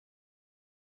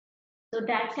So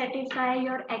that satisfy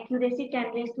your accuracy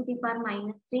 10 raised to the power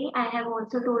minus 3. I have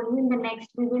also told you in the next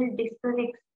we will discuss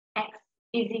x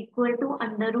is equal to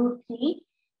under root 3.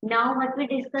 Now what we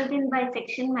discussed in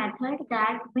bisection method,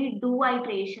 that we do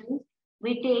iterations.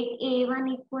 We take a1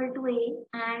 equal to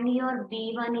a and your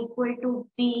b1 equal to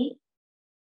b.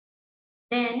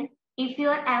 Then if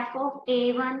your f of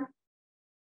a1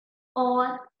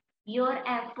 or your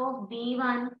f of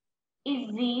b1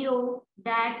 is 0,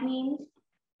 that means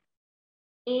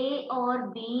a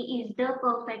or b is the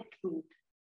perfect root.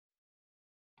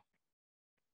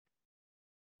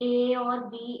 A or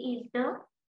B is the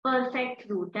perfect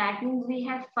root. That means we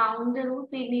have found the root,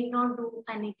 we need not do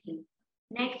anything.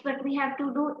 Next, what we have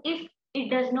to do, if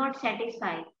it does not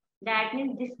satisfy, that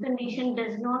means this condition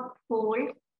does not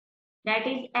hold, that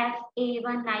is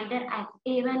FA1, neither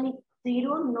FA1 is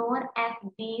 0 nor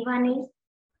FB1 is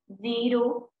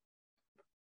 0.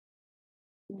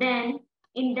 Then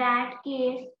in that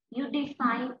case, you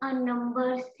define a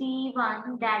number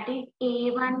C1, that is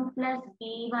A1 plus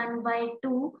B1 by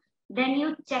 2. Then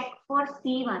you check for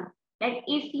C1, that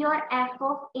if your f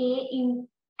of A1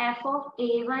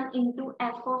 into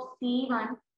f of C1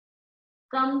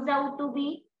 comes out to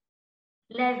be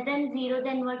less than 0,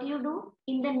 then what you do?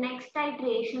 In the next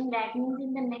iteration, that means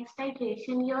in the next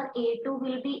iteration, your A2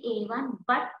 will be A1,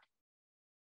 but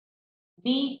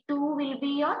B2 will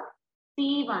be your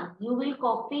C1. You will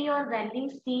copy your value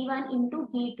C1 into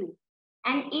B2.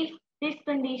 And if this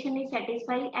condition is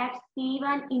satisfied,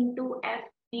 FC1 into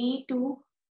FB2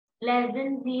 less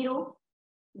than 0,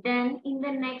 then in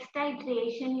the next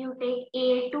iteration you take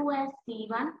A2 as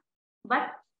C1, but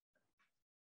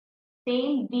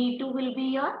same B2 will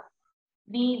be your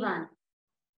B1.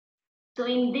 So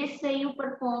in this way you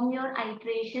perform your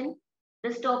iteration.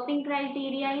 The stopping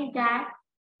criteria is that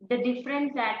the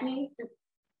difference, that means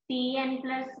Cn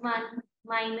plus 1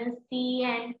 minus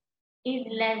Cn is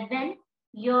less than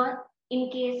your, in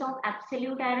case of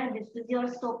absolute error, this is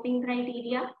your stopping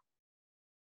criteria.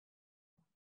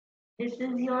 This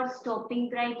is your stopping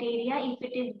criteria. If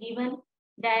it is given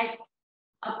that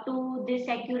up to this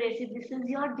accuracy, this is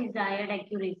your desired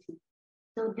accuracy.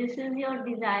 So this is your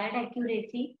desired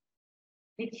accuracy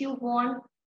which you want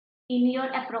in your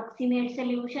approximate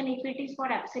solution. If it is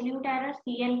for absolute error,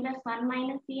 Cn plus 1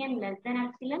 minus Cn less than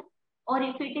epsilon, or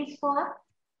if it is for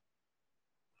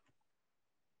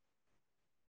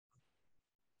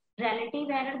relative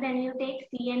error, then you take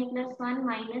Cn plus 1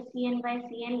 minus Cn by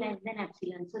Cn less than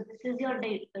epsilon. So this is your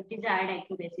desired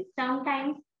accuracy.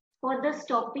 Sometimes for the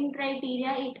stopping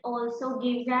criteria, it also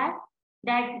gives us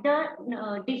that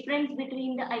the difference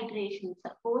between the iterations.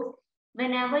 Suppose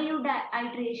whenever you do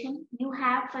iteration, you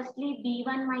have firstly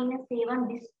B1 minus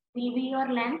A1, this will be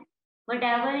your length.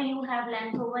 Whatever you have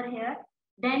length over here,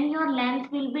 then your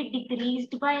length will be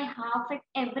decreased by half at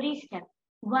every step.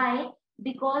 Why?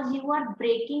 Because you are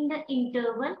breaking the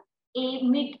interval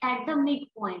at the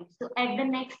midpoint. So at the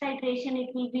next iteration, it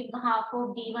will be half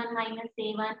of B1 minus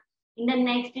A1. In the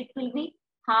next, it will be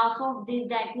half of this.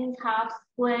 That means half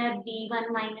square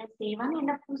B1 minus A1 and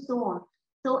up to so on.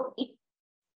 So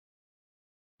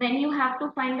when you have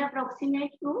to find the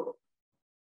approximate root,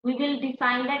 we will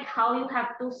define that how you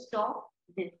have to stop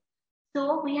this.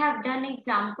 So we have done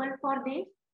example for this.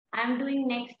 I am doing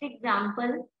next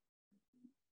example.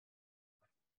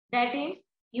 That is,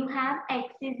 you have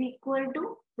x is equal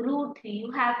to root 3.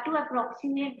 You have to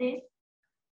approximate this.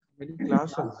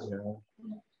 class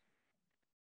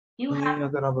you have,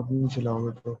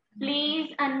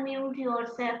 please unmute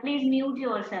yourself. Please mute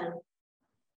yourself.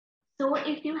 So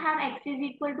if you have x is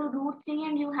equal to root 3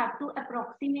 and you have to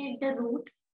approximate the root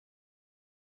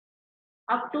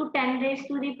up to 10 raised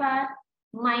to the power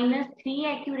minus 3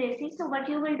 accuracy. So what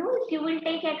you will do is you will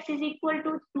take x is equal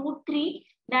to root 3.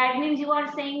 That means you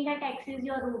are saying that x is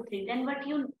your root 3. Then what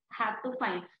you have to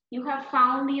find? You have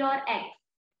found your x.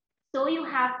 So you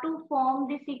have to form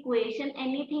this equation.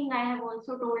 Anything I have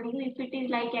also told you, if it is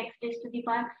like x raised to the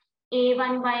power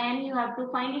a1 by n, you have to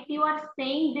find. If you are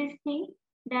saying this thing,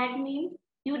 that means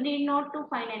you need not to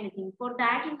find anything. For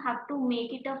that, you have to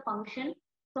make it a function.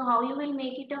 So how you will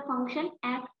make it a function?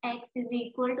 Fx is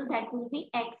equal to, that will be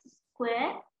x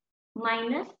square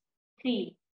minus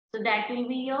 3. So that will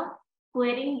be your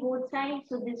squaring both sides.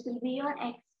 So this will be your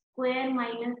x square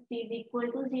minus 3 is equal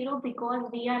to 0, because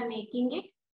we are making it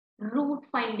root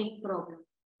finding problem.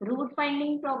 Root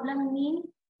finding problem means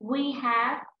we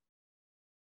have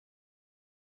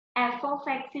f of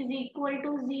x is equal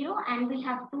to 0 and we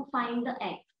have to find the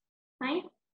x, right?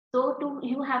 So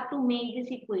you have to make this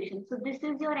equation. So this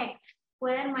is your x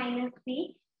square minus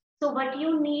 3. So what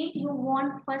you need, you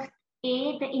want first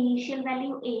a, the initial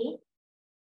value a.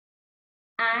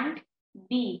 and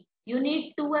B. You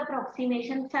need two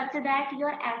approximations such that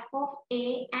your f of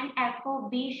A and f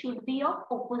of B should be of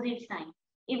opposite sign.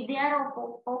 If they are of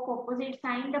opposite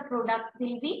sign, the product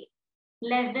will be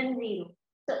less than 0.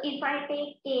 So if I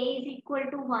take A is equal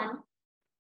to 1,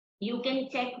 you can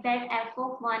check that f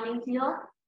of 1 is your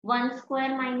 1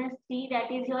 square minus 3,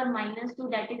 that is your minus 2,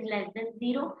 that is less than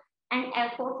 0. And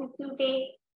f of, if you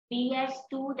take B as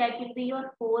 2, that will be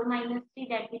your 4 minus 3,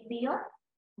 that will be your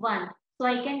 1. So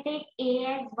I can take A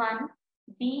as 1,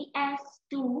 B as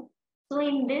 2. So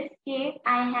in this case,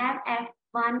 I have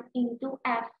f1 into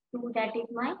f2, that is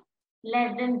my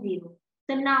less than 0.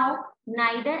 So now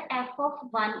neither f of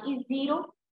 1 is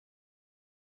 0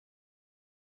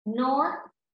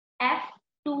 nor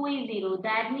f2 is 0.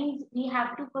 That means we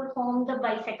have to perform the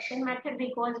bisection method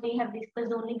because we have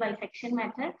discussed only bisection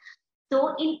method.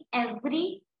 So in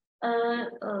every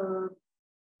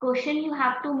question, you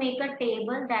have to make a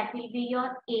table that will be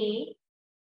your A.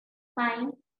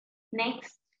 Fine.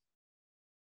 Next,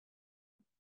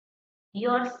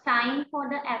 your sign for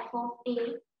the f of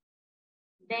A.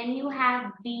 Then you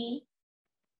have B,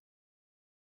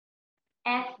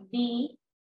 FB,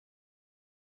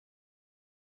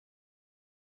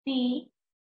 C,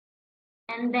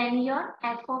 and then your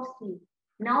f of C.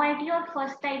 Now at your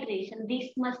first iteration, this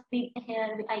must be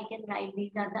here, I can write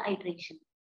these are the iterations.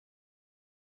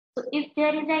 So if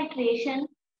there is iteration,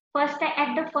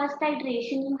 at the first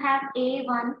iteration you have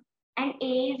A1 and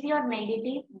A is your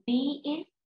negative, B is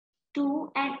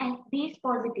 2 and FB is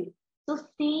positive. So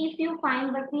C if you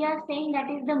find, but we are saying that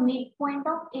is the midpoint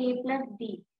of A plus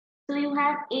B. So you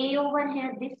have A over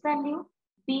here this value,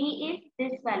 B is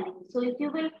this value. So if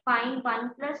you will find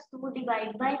 1 plus 2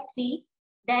 divided by 3,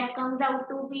 that comes out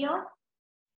to be your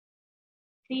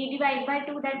 3 divided by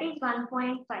 2, that is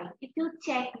 1.5. If you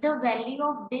check the value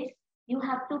of this, you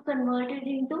have to convert it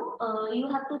into, you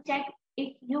have to check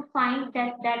if you find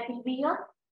that that will be your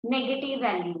negative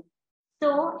value.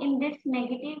 So in this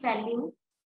negative value,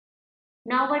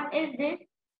 now what is this?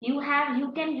 You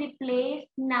can replace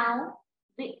now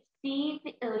with C,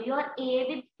 your A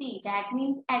with C. That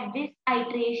means at this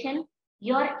iteration,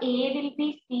 your A will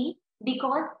be C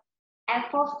because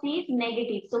f of C is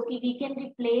negative. So we can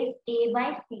replace A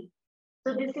by C.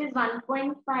 So this is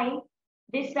 1.5.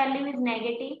 This value is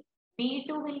negative. B2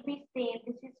 will be same.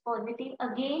 This is positive.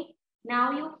 Again,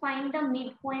 now you find the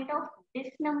midpoint of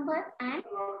this number and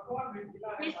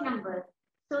this number.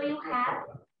 So you have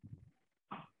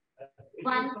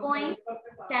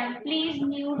 1.7. Please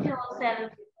mute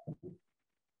yourself.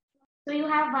 So you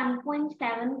have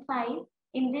 1.75.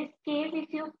 In this case,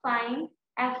 if you find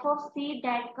f of C,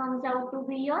 that comes out to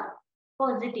be your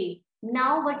positive.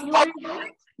 Now what you will do?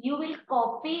 You will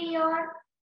copy your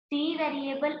C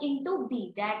variable into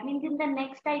B. That means in the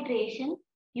next iteration,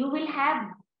 you will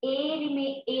have A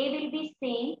will be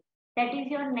same. That is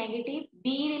your negative.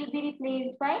 B will be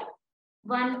replaced by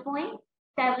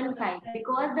 1.75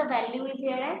 because the value is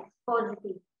here as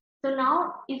positive. So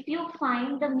now if you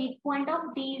find the midpoint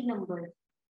of these numbers,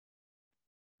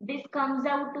 this comes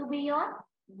out to be your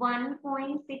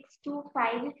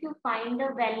 1.625. If you find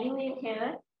the value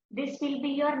here, this will be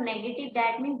your negative.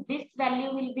 That means this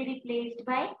value will be replaced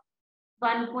by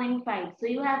 1.5. So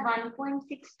you have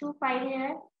 1.625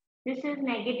 here. This is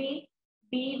negative.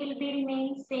 B will be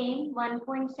remain same,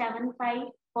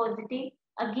 1.75 positive.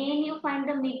 Again, you find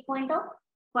the midpoint of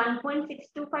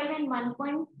 1.625 and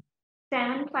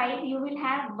 1.75. You will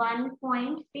have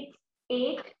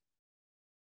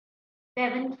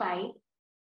 1.6875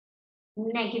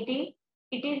 negative.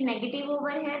 It is negative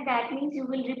over here. That means you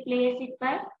will replace it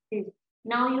by this.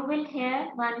 Now you will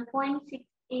have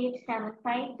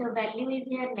 1.6875. The value is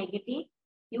here negative.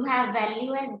 You have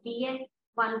value as B as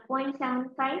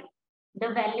 1.75. The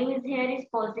value is here is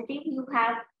positive. You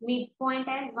have midpoint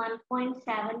as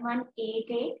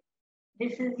 1.7188.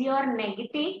 This is your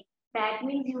negative. That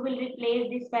means you will replace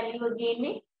this value again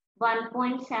with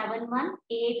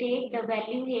 1.7188. The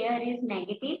value here is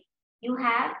negative. You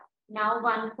have now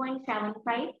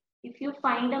 1.75. If you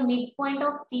find the midpoint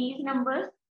of these numbers,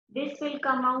 this will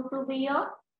come out to be a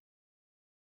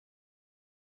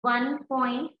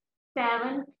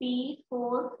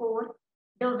 1.7344.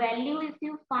 The value, if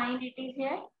you find it is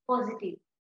here positive.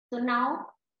 So now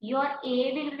your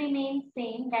A will remain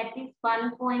same, that is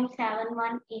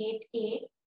 1.7188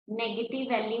 negative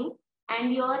value,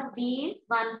 and your B is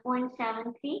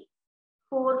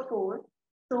 1.7344.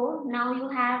 So now you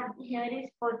have here is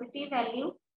positive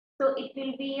value. So it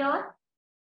will be your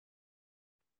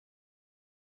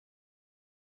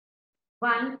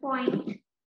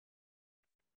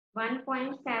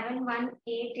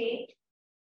 1.7188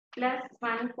 plus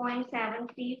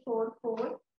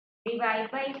 1.7344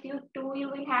 divide by, if you 2, you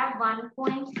will have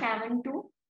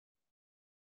 1.72,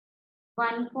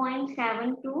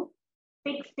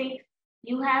 1.7266.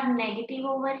 You have negative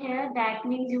over here. That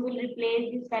means you will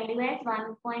replace this value as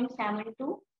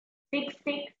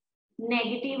 1.7266.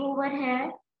 Negative over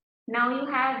here. Now you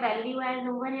have value as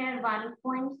over here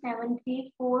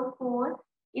 1.7344.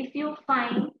 If you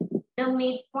find the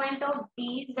midpoint of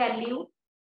these value,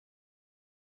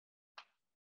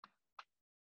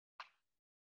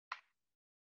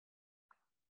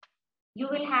 you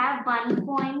will have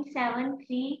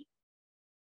 1.7305.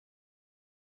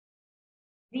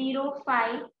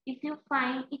 If you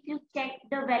check,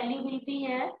 the value will be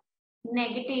here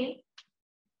negative.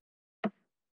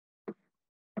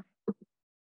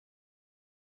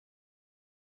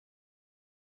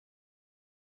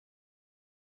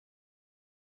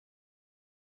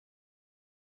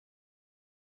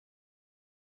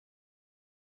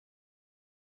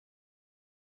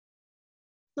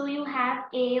 So you have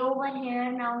A over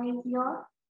here now is your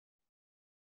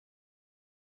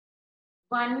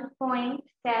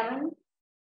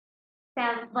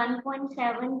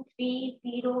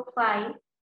 1.7305.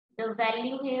 The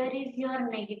value here is your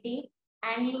negative,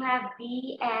 and you have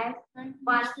B as 1.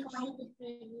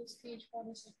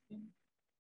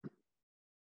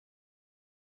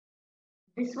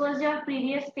 This was your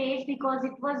previous page because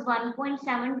it was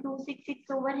 1.7266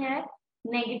 over here.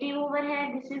 Negative over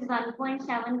here, this is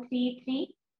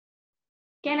 1.733.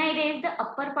 Can I raise the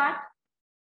upper part?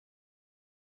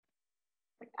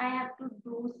 But I have to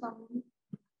do some.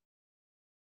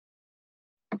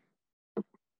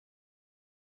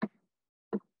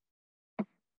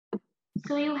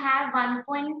 So you have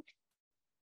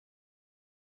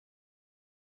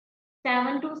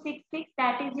 1.7266,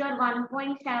 that is your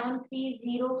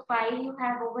 1.7305. You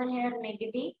have over here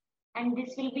negative, and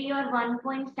this will be your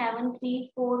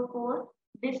 1.7344.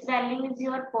 This value is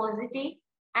your positive,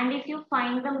 and if you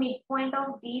find the midpoint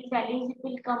of these values, it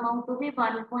will come out to be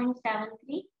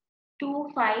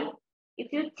 1.7325.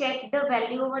 If you check the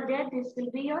value over there, this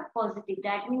will be your positive.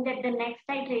 That means that the next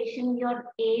iteration, your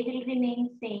A will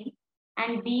remain same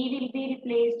and B will be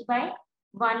replaced by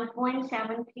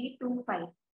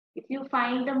 1.7325. If you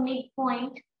find the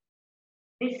midpoint,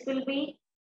 this will be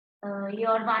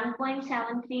your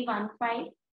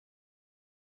 1.7315.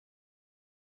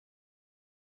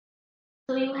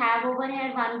 So you have over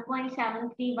here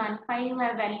 1.7315, you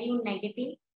have value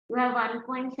negative. You have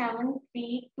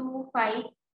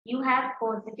 1.7325, you have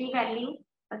positive value.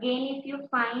 Again, if you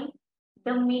find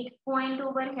the midpoint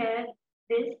over here,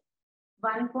 this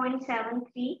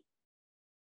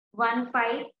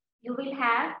 1.7315, you will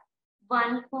have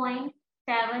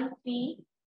 1.73.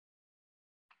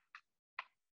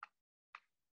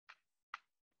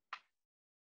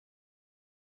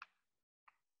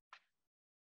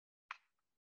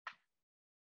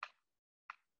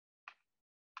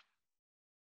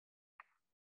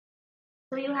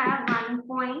 So you have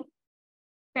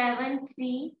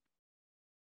 1.732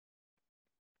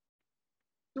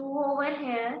 over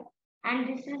here, and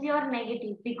this is your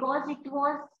negative because it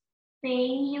was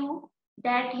saying you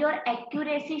that your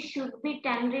accuracy should be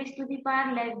 10 raised to the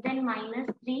power less than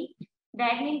 -3.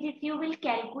 That means if you will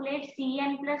calculate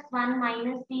Cn plus 1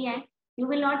 minus Cn, you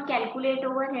will not calculate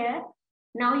over here.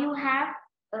 Now you have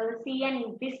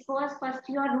Cn. This was first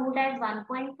your ruled as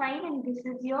 1.5 and this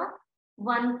is your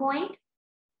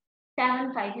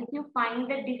 1.75. If you find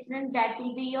the difference, that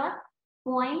will be your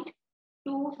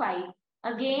 0.25.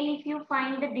 Again, if you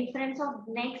find the difference of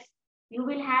next, you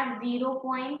will have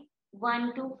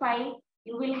 0.125.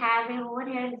 You will have over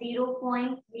here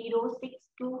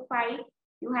 0.0625.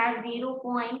 You have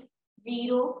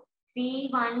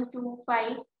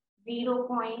 0.03125,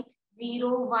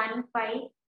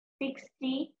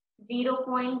 0.01560,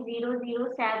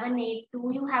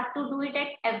 0.00782. You have to do it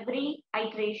at every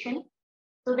iteration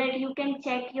so that you can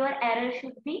check your error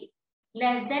should be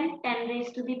less than 10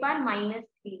 raised to the power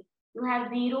 -3. You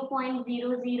have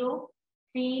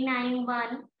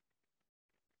 0.00391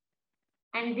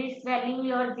 and this value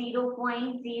your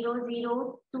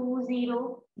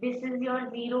 0.0020. This is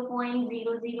your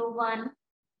 0.001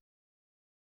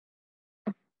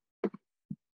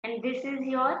 and this is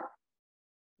your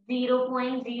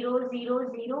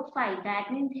 0.0005.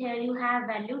 That means here you have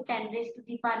value 10 raised to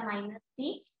the power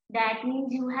 -3. That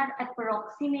means you have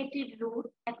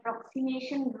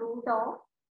approximation root of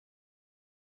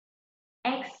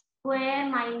x square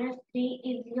minus 3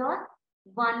 is your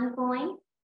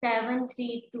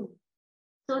 1.732.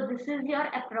 So this is your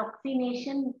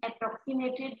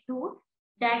approximated root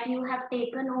that you have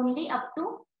taken only up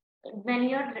to when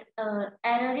your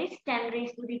error is 10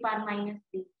 raised to the power minus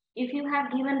 3. If you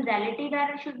have given relative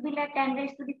error should be like 10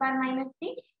 raised to the power minus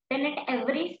 3, then at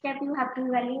every step you have to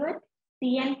evaluate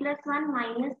Cn plus 1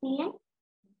 minus Cn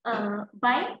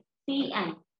by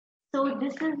Cn. So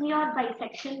this is your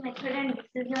bisection method and this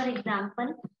is your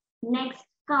example. Next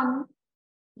comes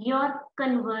your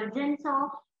convergence of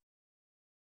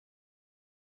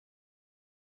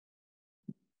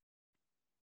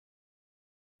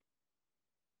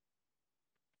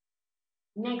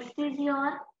next is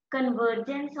your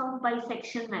convergence of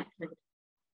bisection method.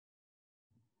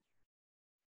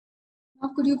 Now,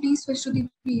 could you please switch to the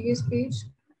previous page?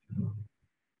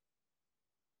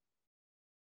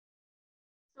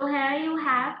 So here you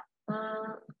have,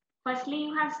 firstly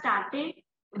you have started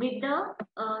with the,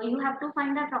 you have to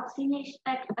find the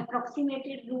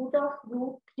approximated root of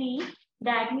root 3.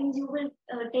 That means you will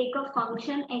take a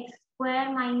function x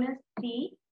square minus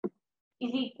 3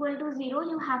 is equal to 0.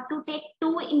 You have to take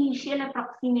two initial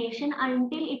approximation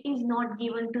until it is not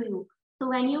given to you. So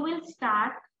when you will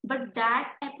start, but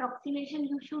that approximation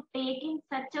you should take in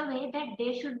such a way that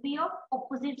they should be of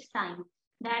opposite sign.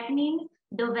 That means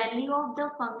the value of the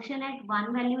function at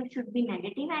one value it should be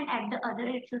negative and at the other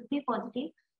it should be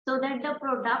positive, so that the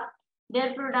product,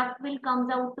 their product will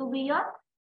comes out to be your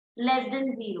less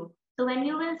than 0. So when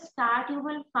you will start, you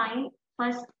will find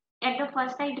first, at the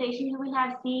first iteration you will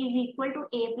have c is equal to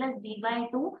a plus b by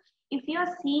 2. If your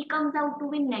c comes out to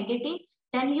be negative,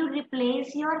 then you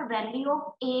replace your value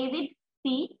of a with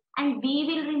c and b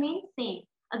will remain same.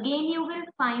 Again you will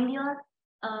find your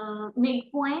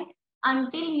midpoint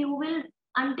until you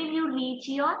reach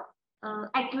your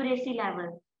accuracy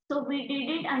level. So we did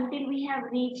it until we have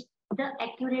reached the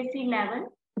accuracy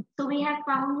level. So we have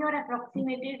found your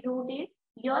approximated root is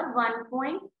your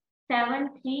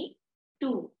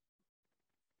 1.732.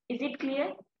 Is it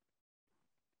clear?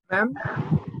 Ma'am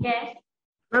Yes.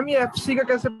 Ma'am ये FC का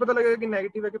कैसे पता लगेगा कि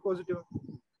negative है कि positive है?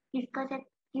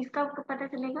 किसका पता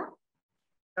चलेगा?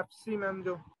 एफसी मैम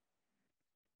जो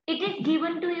It is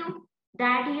given to you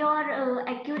that your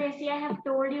accuracy, I have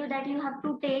told you that you have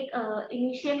to take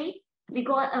initially,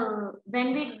 because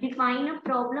when we define a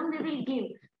problem we will give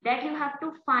that you have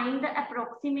to find the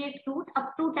approximate root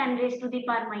up to 10 raised to the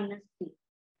power minus 3.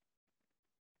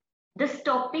 The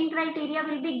stopping criteria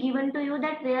will be given to you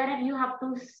that where you have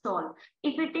to solve.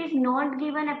 If it is not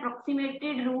given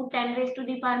approximated root 10 raised to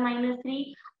the power minus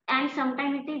 3, and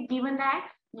sometimes it is given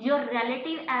that your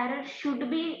relative error should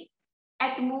be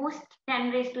at most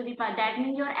 10 raised to the power. That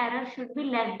means your error should be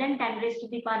less than 10 raised to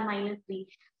the power minus 3.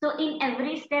 So in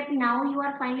every step now you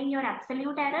are finding your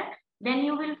absolute error, then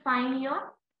you will find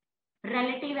your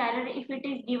relative error if it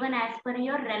is given as per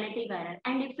your relative error,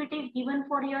 and if it is given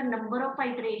for your number of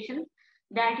iterations,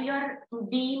 that your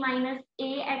b minus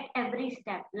a at every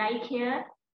step. Like here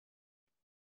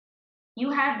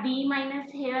you have b minus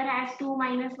here as 2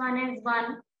 minus 1 as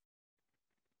 1.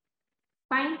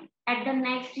 Fine. At the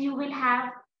next you will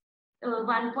have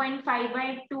 1.5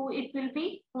 by 2, it will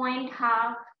be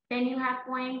 0.5. Then you have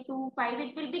 0.25.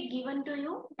 It will be given to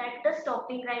you. That's the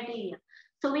stopping criteria.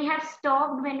 So we have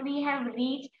stopped when we have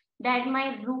reached that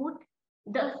my root,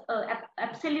 the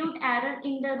absolute error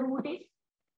in the root is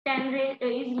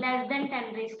is less than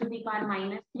 10 raised to the power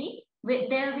minus 3.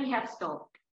 There we have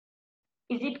stopped.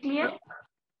 Is it clear?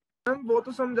 Ma'am वो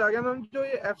तो समझ आ गया ma'am, जो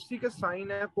ये FC के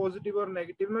sign है positive और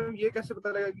negative, ma'am ये कैसे पता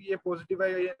लगेगा कि ये पॉजिटिव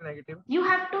है या ये negative? You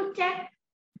have to check.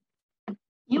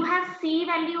 You have c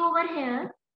value over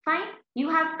here. Fine.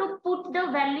 You have to put the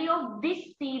value of this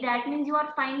c. That means you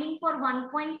are finding for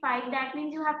 1.5. That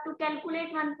means you have to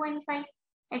calculate 1.5.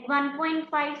 At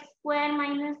 1.5 square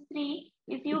minus 3,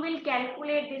 if you will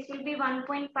calculate, this will be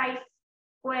 1.5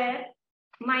 square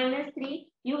minus 3.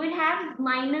 You will have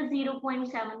minus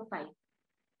 0.75.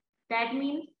 That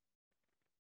means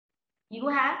you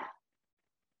have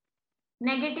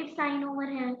negative sign over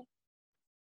here.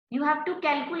 You have to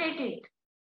calculate it.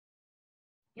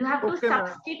 You have to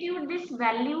substitute this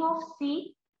value of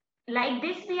c. Like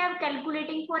this we are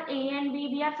calculating for a and b.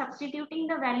 We are substituting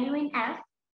the value in f.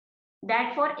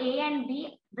 That for a and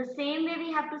b, the same way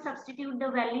we have to substitute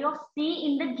the value of c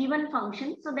in the given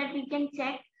function, so that we can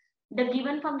check the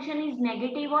given function is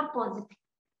negative or positive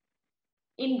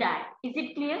in that. Is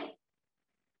it clear?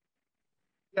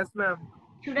 Yes ma'am.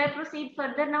 Should I proceed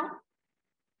further now?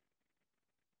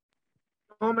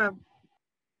 No ma'am.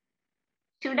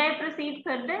 Should I proceed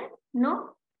further?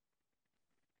 No?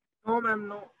 No ma'am,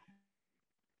 no.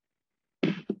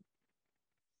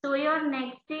 So your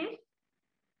next is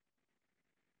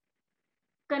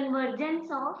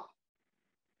convergence of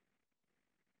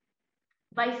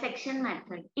bisection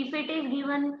method. If it is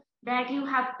given that you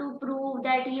have to prove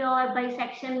that your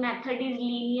bisection method is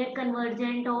linear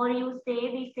convergent, or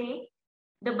we say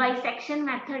the bisection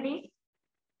method is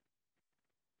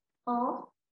of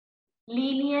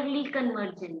linearly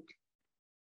convergent.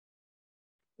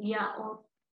 Yeah, or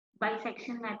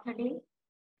bisection method is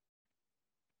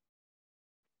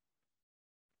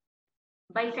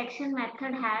bisection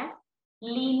method has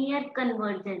linear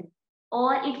convergence.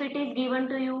 Or if it is given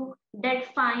to you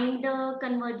that find the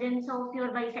convergence of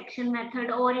your bisection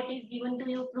method, or it is given to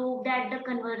you prove that the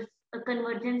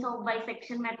convergence of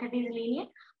bisection method is linear,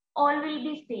 all will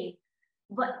be same.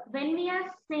 But when we are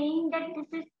saying that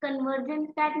this is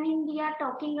convergence, that means we are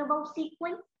talking about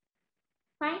sequence,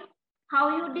 right?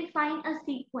 How you define a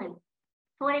sequence?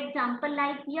 For example,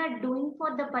 like we are doing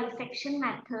for the bisection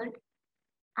method,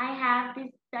 I have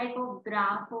this type of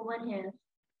graph over here.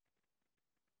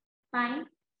 Fine.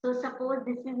 So suppose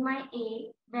this is my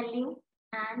A value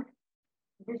and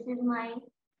this is my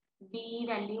B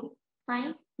value.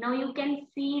 Fine. Now you can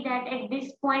see that at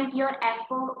this point your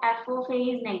f of A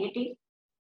is negative.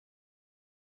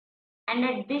 And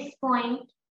at this point,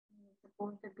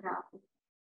 suppose the graph is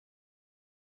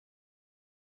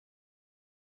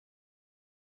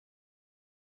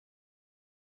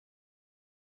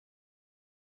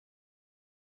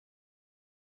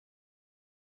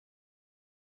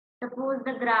suppose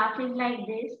the graph is like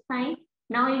this, fine.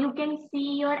 Now you can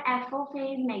see your f of A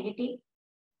is negative,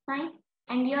 fine,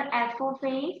 and your f of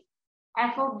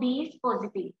B is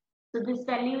positive. So this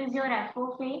value is your f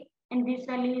of A and this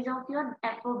value is of your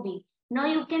f of B. Now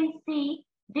you can see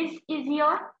this is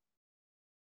your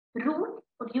root,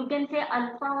 or you can say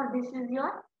alpha, or this is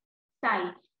your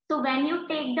psi. So when you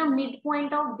take the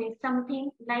midpoint of this, something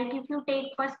like if you take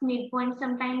first midpoint,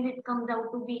 sometimes it comes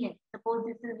out to be here. Suppose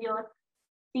this is your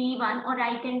C1, or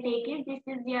I can take it, this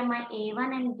is here my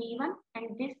A1 and B1,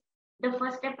 and this, the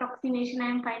first approximation I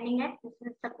am finding at, this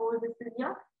is, suppose this is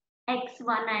your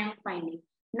X1 I am finding.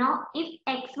 Now, if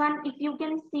X1, if you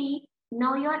can see,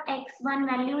 now your X1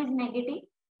 value is negative,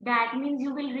 that means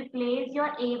you will replace your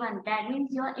A1. That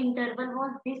means your interval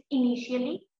was this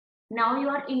initially. Now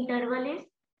your interval is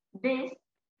this,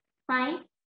 fine.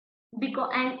 Because,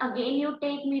 and again you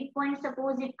take midpoint,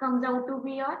 suppose it comes out to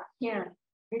be your here.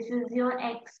 This is your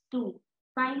X2,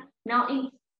 fine. Now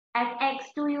at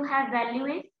X2 you have value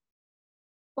is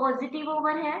positive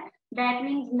over here. That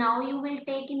means now you will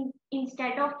take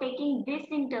instead of taking this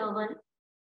interval,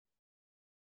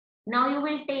 now you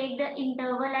will take the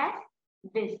interval as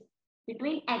this,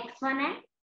 between X1 and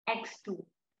X2.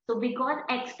 So because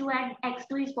X2 and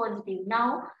X2 is positive.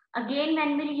 Now again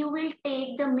when you will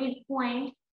take the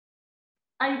midpoint,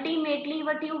 ultimately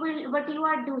what you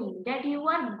are doing, that you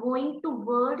are going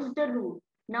towards the root.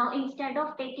 Now instead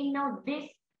of taking now this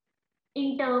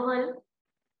interval,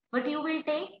 what you will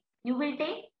take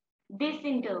this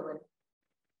interval,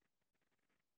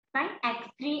 right?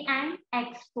 X3 and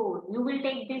X4, you will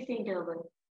take this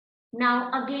interval. Now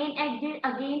again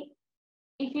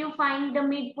if you find the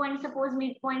midpoint, suppose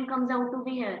midpoint comes out to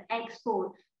be here X4,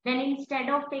 then instead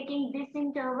of taking this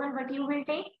interval, what you will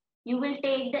take, you will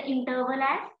take the interval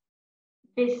as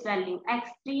this value,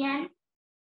 X3 and,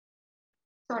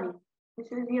 sorry, this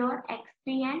is your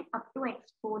X3 and up to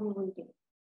X4 you will take.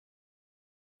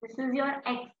 This is your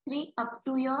X3 up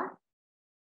to your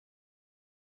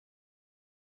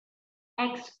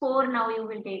X4 now you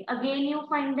will take. Again you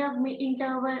find the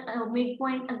interval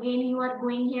midpoint, again you are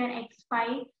going here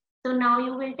X5. So now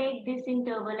you will take this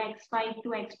interval X5 to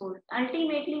X4.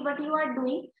 Ultimately what you are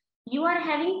doing, you are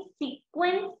having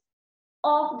sequence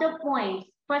of the points.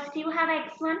 First you have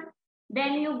X1,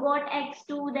 then you got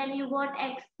X2, then you got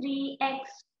X3,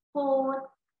 X4,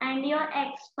 and your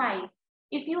X5.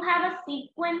 If you have a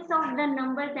sequence of the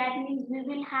numbers, that means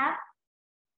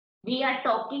we are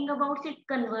talking about its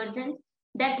convergence,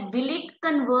 that will it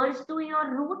converge to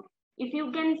your root? If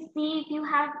you can see, if you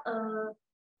have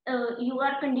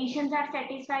your conditions are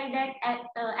satisfied that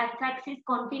f(x) is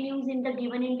continues in the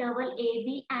given interval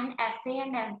AB, and FA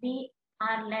and FB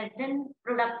are less than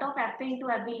product of FA into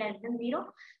FB less than 0,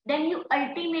 then you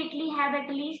ultimately have at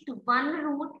least one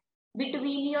root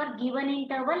between your given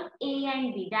interval A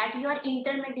and B. That your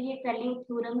intermediate value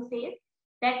theorem says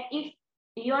that if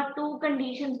your two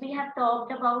conditions we have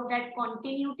talked about, that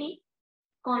continuity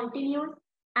continues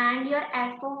and your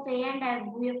f of A and f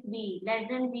of B less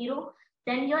than 0,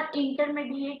 then your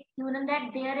intermediate theorem that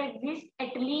there exists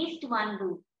at least one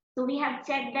root. So we have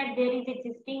checked that there is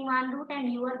existing one root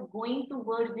and you are going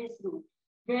towards this root.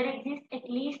 There exists at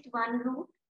least one root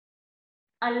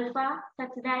alpha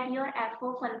such that your f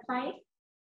of alpha is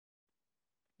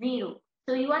 0.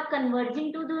 So you are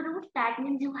converging to the roots. That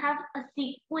means you have a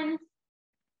sequence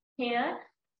here.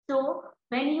 So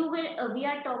when you will, we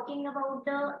are talking about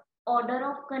the order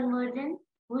of convergence.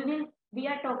 We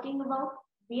are talking about,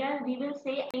 we will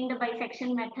say in the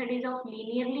bisection method is of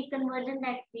linearly convergent,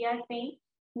 that we are saying.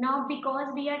 Now because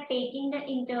we are taking the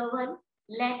interval,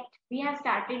 we have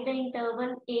started the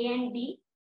interval A and B.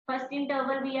 First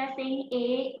interval we are saying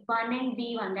A1 and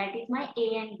B1, that is my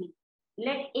A and B.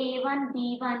 Let A1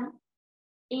 B1,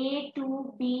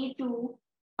 A2 B2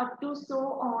 up to so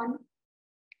on,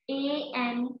 A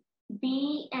and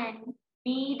B and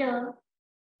be the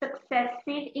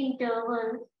successive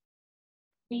intervals,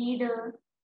 be the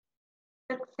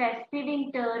successive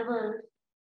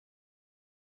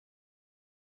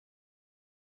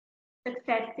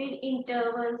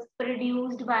intervals,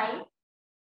 produced by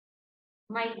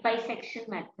my bisection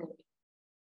method.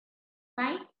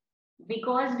 Fine?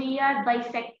 Because we are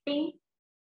bisecting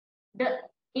the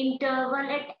interval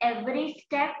at every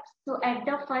step. So at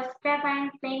the first step, I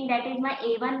am saying that is my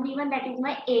A1, B1, that is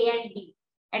my A and B.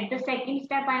 At the second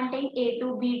step, I am saying A2,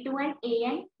 B2 and A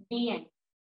and BN.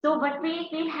 So what we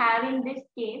will have in this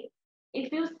case,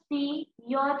 if you see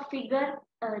your figure,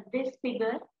 this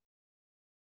figure,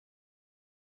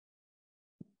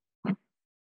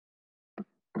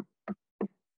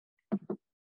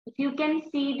 if you can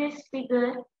see this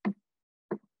figure,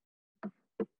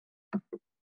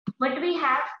 what we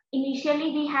have,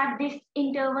 initially we have this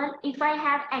interval. If I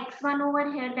have x1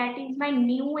 over here, that is my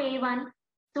new A1.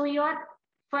 So your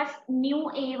first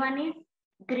new A1 is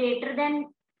greater than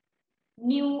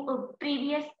new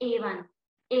previous A1.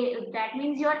 That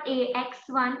means your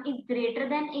x1 is greater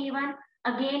than A1.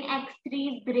 Again,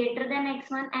 x3 is greater than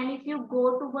x1. And if you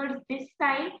go towards this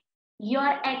side,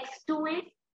 your x2 is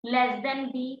less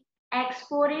than b,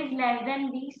 x4 is less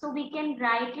than b. So we can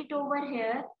write it over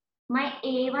here. My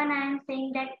A1, I am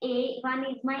saying that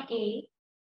A1 is my A.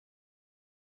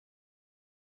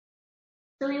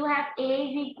 So you have A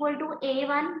is equal to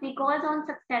A1 because on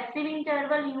successive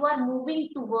interval you are moving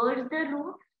towards the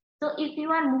root. So if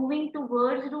you are moving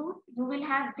towards root, you will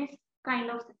have this kind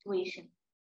of situation.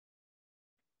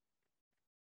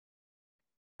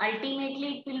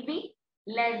 Ultimately, it will be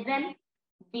less than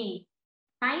B.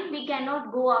 Fine, we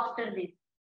cannot go after this.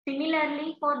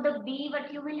 Similarly, for the B,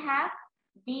 what you will have?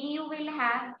 B, you will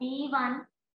have B1,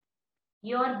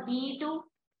 your B2,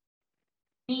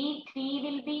 B3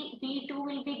 will be, B2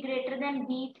 will be greater than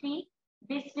B3.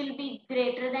 This will be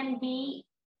greater than B,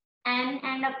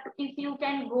 and up to, if you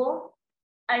can go,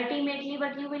 ultimately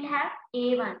what you will have?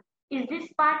 A1. Is this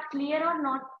part clear or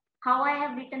not? How I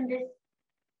have written this?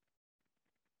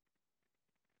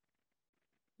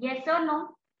 Yes or no?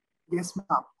 Yes,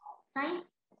 ma'am. Fine.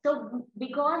 So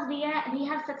because we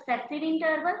have successive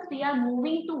intervals, we are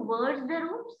moving towards the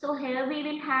root. So here we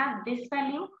will have this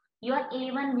value. Your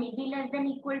A1 will be less than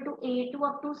equal to A2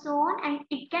 up to so on, and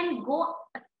it can go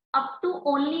up to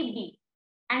only B.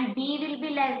 And B will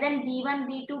be less than B1,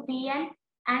 B2, Bn,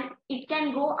 and it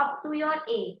can go up to your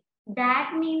A.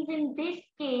 That means in this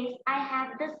case, I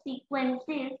have the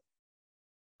sequences.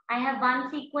 I have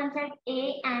one sequence at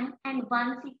An and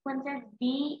one sequence at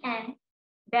Bn.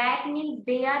 That means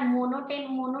they are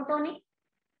monotonic.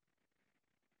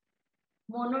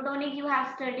 Monotonic you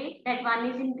have studied that one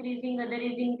is increasing, other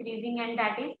is increasing, and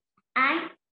that is, and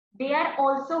they are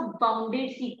also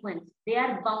bounded sequence. They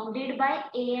are bounded by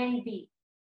A and B.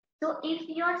 So if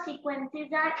your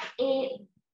sequences are A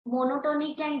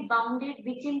monotonic and bounded,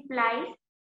 which implies,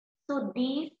 so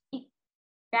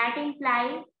that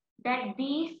implies that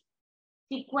these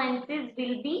sequences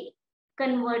will be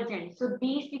convergent. So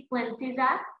these sequences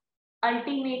are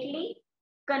ultimately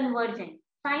convergent.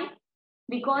 Fine,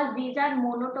 because these are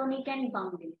monotonic and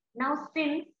bounded. Now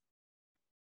since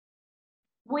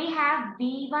we have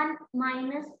B1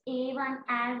 minus A1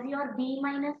 as your B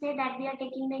minus A, that we are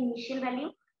taking the initial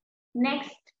value.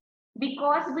 Next,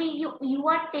 because you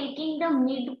are taking the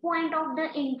midpoint of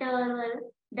the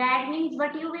interval, that means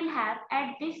what you will have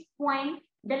at this point,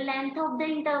 the length of the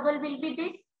interval will be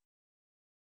this,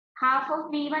 half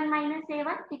of B1 minus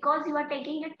A1, because you are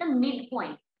taking it the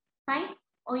midpoint. Fine,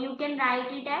 or you can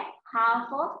write it as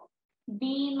half of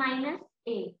B minus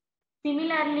A.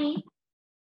 Similarly,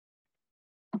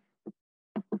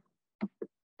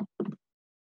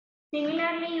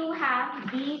 you have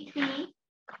B3.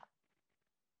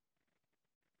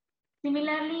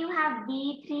 Similarly, you have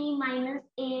B3 minus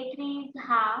A3 is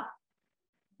half.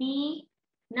 B,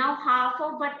 now half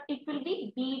of what it will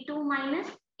be? B2 minus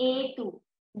A2.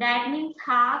 That means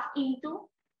half into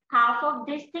half of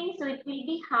this thing. So it will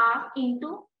be half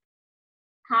into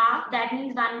half, that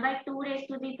means 1 by 2 raised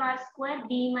to the power square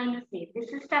b minus a. This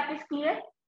step is clear?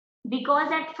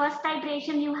 Because at first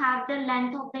iteration you have the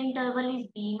length of the interval is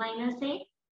b minus a,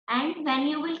 and when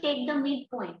you will take the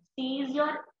midpoint, c is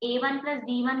your a1 plus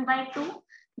b1 by 2,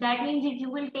 that means if you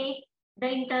will take the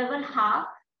interval half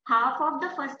of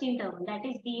the first interval, that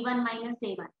is b1 minus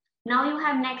a1. Now you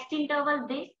have next interval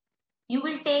this, you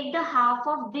will take the half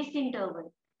of this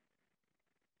interval.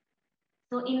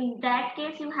 So in that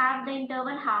case, you have the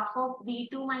interval half of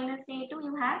b2 minus a2,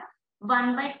 you have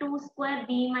 1 by 2 square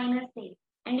b minus a.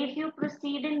 And if you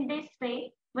proceed in this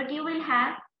way, what you will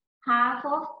have half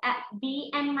of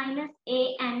bn minus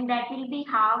an, that will be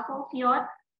half of your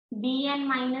bn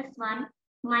minus 1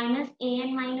 minus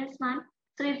an minus 1.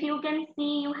 So if you can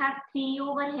see, you have 3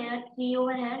 over here,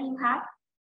 you have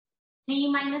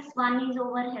 3 minus 1 is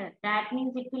over here. That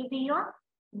means it will be your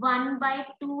 1 by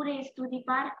 2 raised to the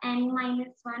power n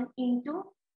minus 1 into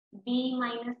b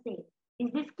minus a.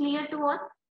 Is this clear to all?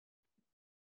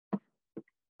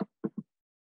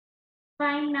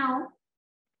 Fine. Now,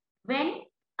 when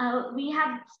we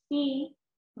have seen,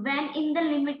 when in the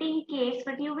limiting case,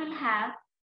 what you will have,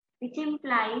 which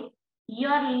implies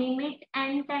your limit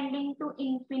n tending to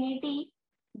infinity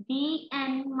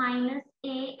bn minus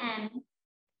an,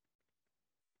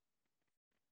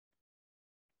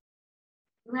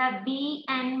 you have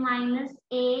bn minus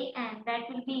an, that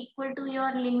will be equal to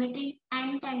your limit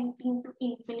n tending to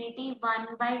infinity 1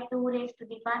 by 2 raised to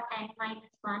the power n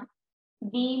minus 1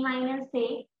 b minus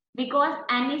a. Because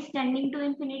n is tending to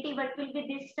infinity, what will be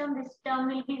this term? This term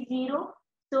will be 0.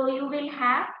 So you will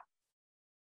have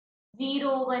 0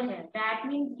 over here. That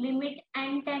means limit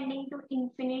n tending to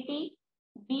infinity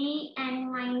bn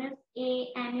minus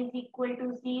an is equal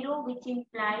to 0, which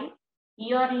implies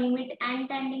your limit n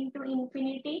tending to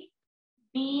infinity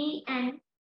bn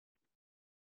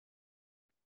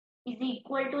is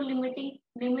equal to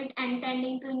limit n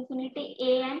tending to infinity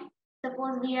an.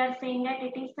 Suppose we are saying that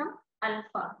it is some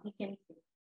alpha, we can say.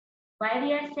 Why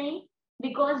we are saying?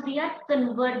 Because we are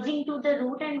converging to the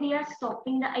root and we are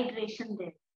stopping the iteration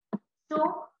there.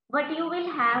 So what you will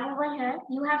have over here,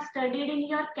 you have studied in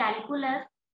your calculus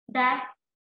that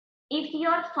if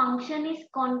your function is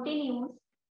continuous,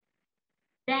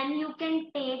 then you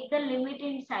can take the limit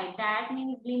inside. That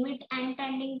means limit n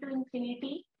tending to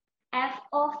infinity f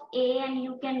of a, and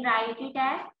you can write it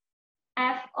as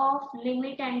f of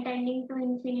limit n tending to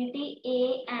infinity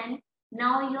a, and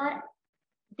now your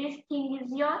this thing is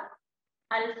your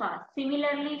alpha.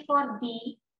 Similarly for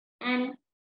b, and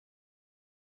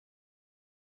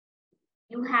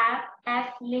you have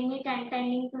f limit n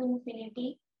tending to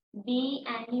infinity b,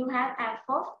 and you have f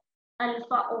of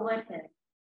alpha over here.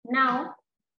 Now,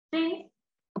 since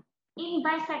in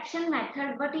bisection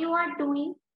method, what you are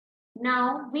doing,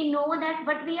 now we know that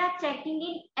what we are checking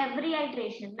in every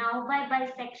iteration. Now by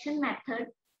bisection method,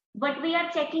 what we are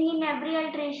checking in every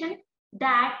iteration,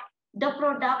 that the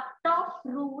product of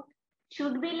root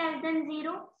should be less than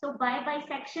 0. So by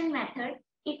bisection method,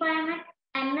 if I am at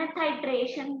nth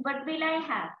iteration, what will I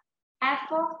have? F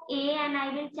of a, and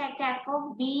I will check f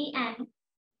of b, and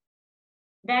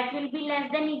that will be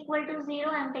less than equal to 0.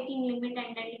 I am taking limit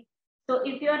n tending. So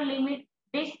if your limit,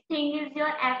 this thing is your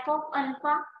f of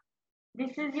alpha,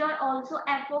 this is your also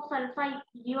f of alpha,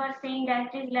 you are saying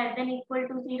that is less than equal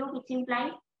to 0, which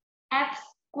implies f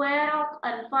square of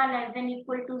alpha less than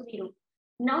equal to 0.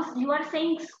 Now you are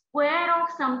saying square of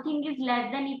something is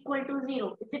less than equal to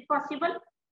 0. Is it possible?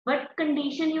 But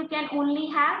condition you can only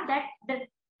have that the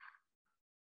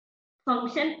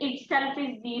function itself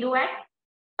is 0 at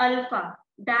alpha.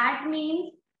 That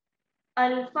means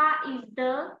alpha is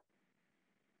the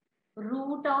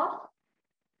root of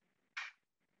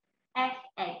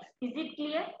fx. Is it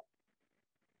clear?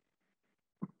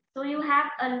 So you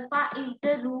have alpha is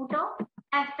the root of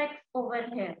fx over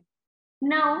here.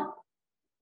 Now,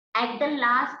 at the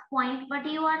last point, what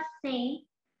you are saying,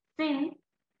 since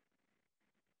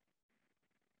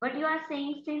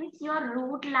your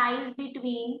root lies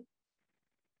between,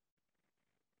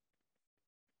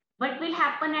 what will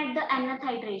happen at the nth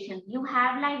iteration? You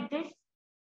have like this.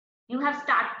 You have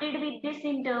started with this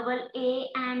interval a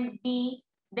and b.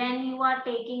 Then you are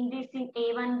taking this in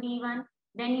a1, b1.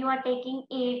 Then you are taking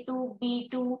a2,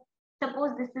 b2.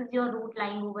 Suppose this is your root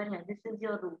lying over here. This is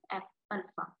your root f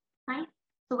alpha. Fine.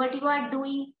 So what you are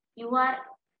doing, you have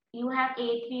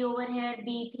a3 over here,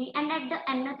 b3, and at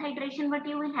the nth iteration, what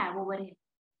you will have over here?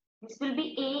 This will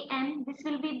be a and this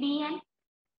will be b, and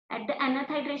at the nth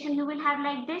iteration, you will have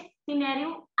like this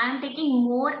scenario. I am taking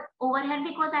more over here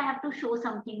because I have to show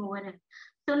something over here.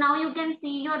 So now you can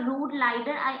see your root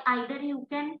either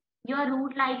your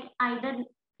root like either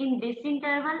in this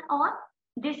interval or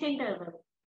this interval.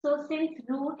 So since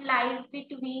root lies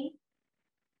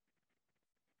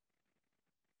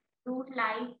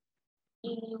in,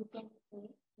 you can say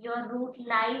your root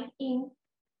lies in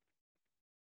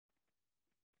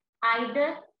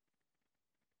either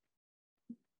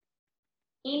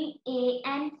in A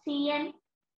and Cn.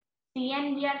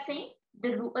 Cn we are saying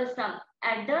the sum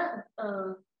at the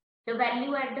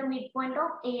value at the midpoint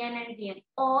of An and Bn,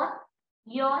 or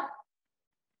your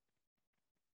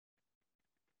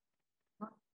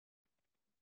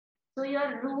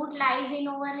root lies in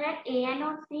over here An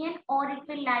or Cn, or it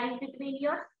will lie between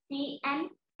your Cn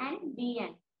and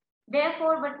Bn.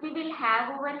 Therefore, what we will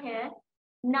have over here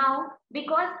now,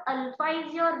 because alpha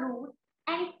is your root,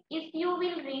 and if you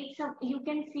will reach some, you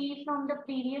can see from the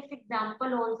previous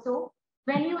example also,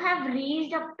 when you have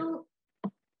reached up to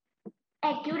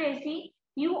accuracy,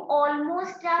 you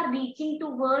almost are reaching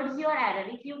towards your error.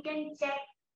 If you can check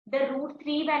the root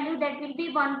 3 value, that will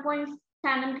be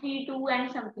 1.732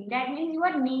 and something. That means you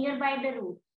are nearby the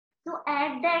root. So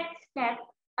at that step,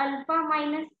 alpha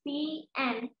minus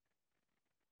Cn.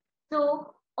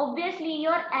 So obviously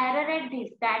your error at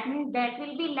this, that means that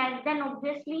will be less than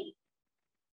obviously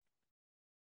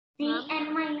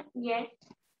Cn minus, yes.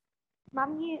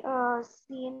 Ma'am ये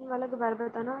Cn वाला दोबारा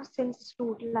बताना, since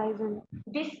root lies in.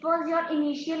 This was your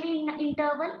initial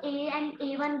interval A and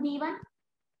A1 B1,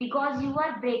 because you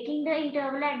are breaking the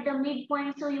interval at the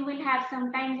midpoint, so you will have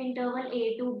sometimes interval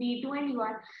A2 B2 and you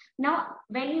are now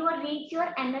when you are reach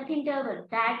your nth interval,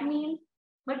 that means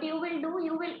what you will do,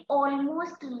 you will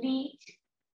almost reach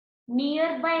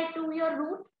nearby to your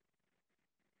root.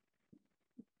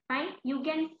 Fine, you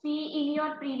can see in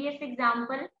your previous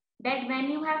example that when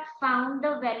you have found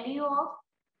the value of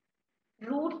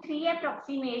root 3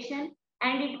 approximation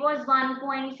and it was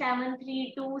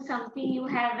 1.732 something, you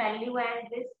have value as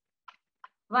this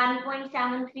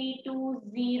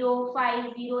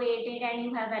 1.7320508 and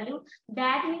you have value.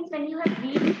 That means when you have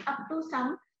reached up to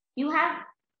some, you are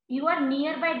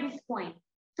nearby this point.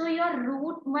 So your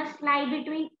root must lie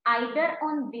between either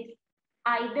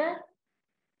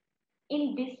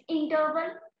in this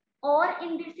interval or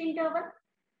in this interval.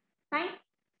 Fine.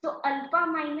 So alpha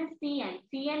minus Cn.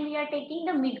 Cn we are taking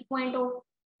the midpoint of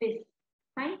this.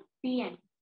 Fine. Cn.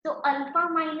 So alpha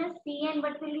minus Cn,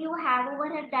 what will you have over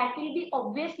here? That will be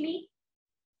obviously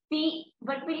C.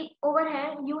 What will over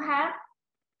here you have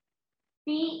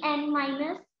Cn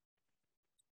minus.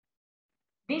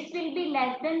 This will be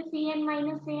less than Cn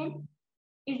minus An.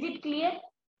 Is it clear?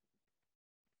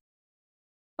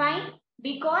 Fine.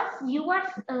 Because you are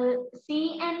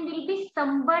Cn will be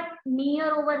somewhat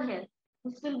near over here.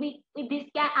 This will be this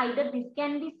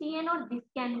can be Cn or this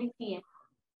can be Cn.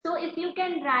 So if you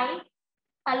can write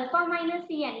alpha minus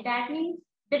Cn, that means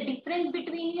the difference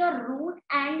between your root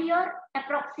and your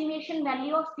approximation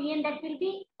value of Cn, that will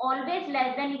be always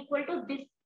less than equal to this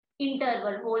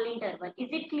interval, whole interval. Is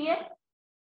it clear?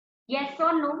 Yes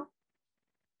or no?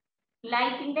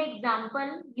 Like in the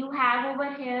example you have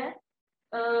over here,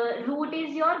 root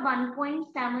is your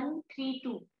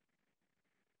 1.732.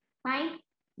 Fine.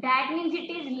 That means it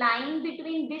is lying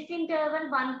between this interval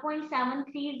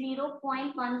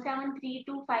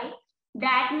 1.730.17325.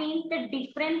 That means the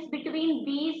difference between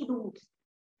these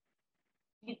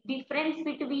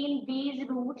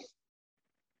roots,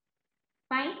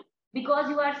 fine, because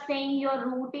you are saying your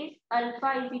root is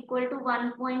alpha is equal to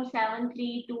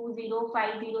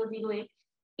 1.7320508.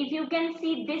 If you can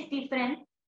see this difference,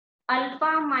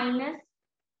 alpha minus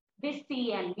this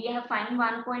Cn, we have find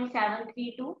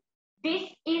 1.732. This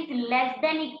is less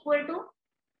than equal to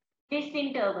this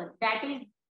interval. That is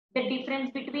the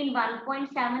difference between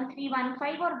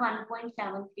 1.7315 or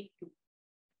 1.732.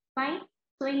 Fine.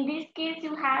 So in this case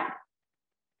you have,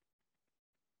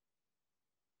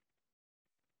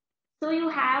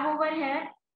 over here,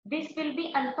 this will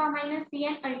be alpha minus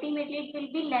Cn. Ultimately it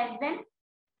will be less than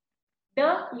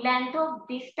the length of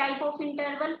this type of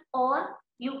interval, or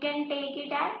you can take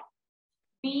it as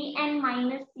Bn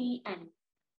minus Cn.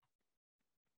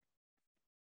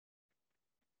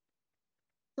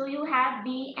 So you have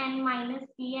Bn minus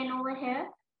Cn over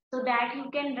here, so that you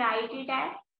can write it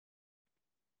as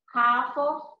half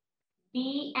of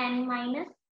Bn minus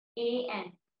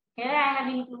An. Here I have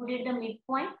included the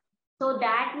midpoint. So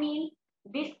that means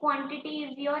this quantity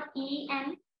is your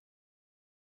En.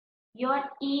 Your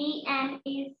En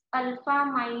is alpha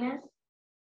minus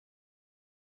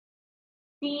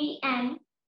Cn,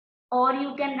 or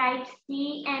you can write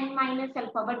Cn minus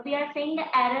alpha, but we are saying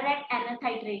the error at nth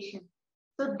iteration.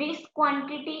 So this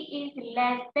quantity is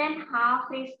less than half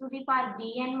raised to the power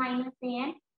Bn minus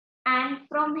An, and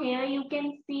from here you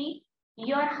can see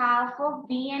your half of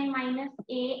bn minus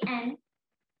an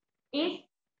is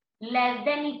less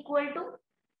than equal to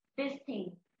this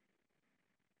thing,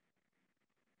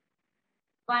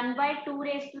 1 by 2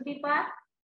 raised to the power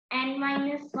n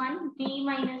minus 1 b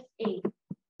minus a.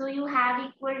 So you have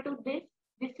equal to this.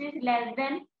 This is less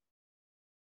than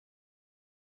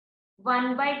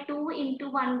 1 by 2 into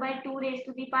 1 by 2 raised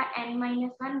to the power n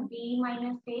minus 1 b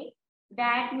minus a.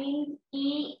 That means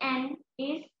En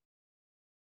is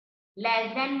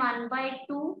less than 1 by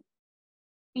 2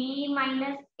 b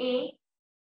minus a.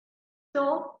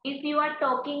 So if you are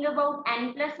talking about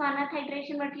n plus 1th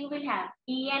iteration, what you will have?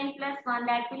 En plus 1,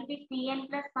 that will be Cn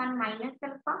plus 1 minus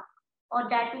alpha, or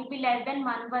that will be less than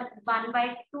 1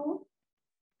 by 2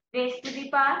 raised to the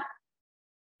power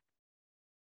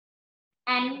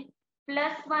n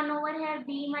plus 1 over here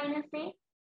b minus a.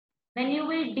 When you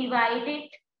will divide it,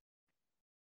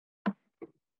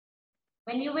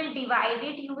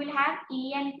 you will have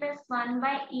En plus 1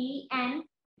 by En,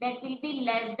 that will be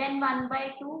less than 1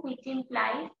 by 2, which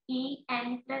implies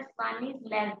En plus 1 is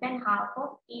less than half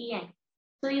of En.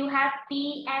 So you have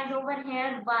P as over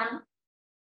here 1,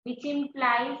 which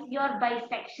implies your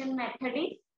bisection method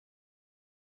is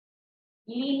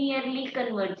linearly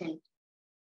convergent.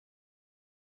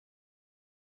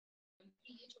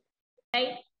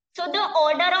 Right? So the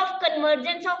order of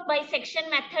convergence of bisection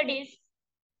method is,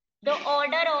 the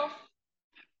order of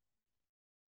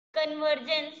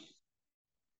convergence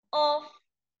of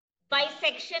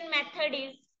bisection method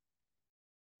is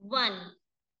 1.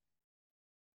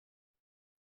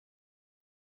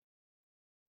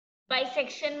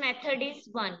 Bisection method is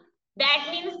 1. That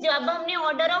means जब हमने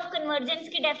order of convergence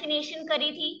की definition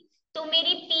करी थी, तो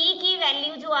मेरी P की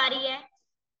value जो आ रही है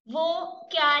वो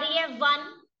क्या आ रही है?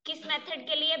 1. किस मेथड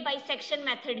के लिए? बाइसेक्शन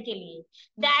मेथड के लिए.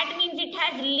 That means it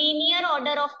has linear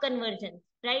order of convergence,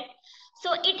 right?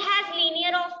 So it has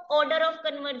linear order of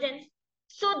convergence.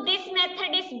 So this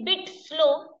method is bit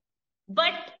slow,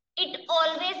 but it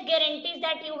always guarantees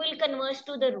that you will converge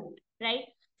to the root, right?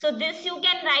 So this you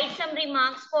can write some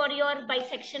remarks for your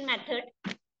bisection method.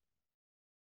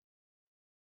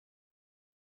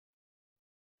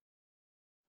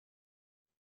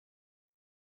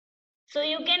 So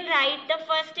you can write, the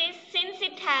first is, since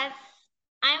it has,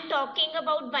 I am talking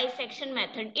about bisection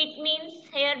method. It means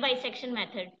here bisection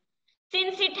method.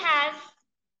 Since it has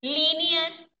linear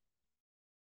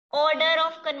order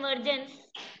of convergence,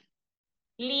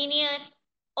 linear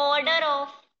order of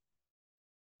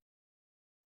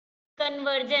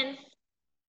convergence,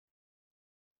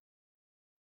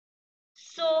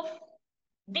 so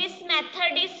this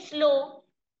method is slow.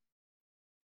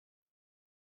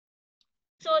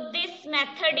 So this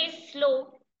method is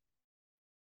slow,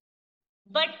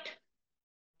 but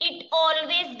it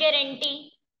always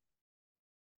guarantees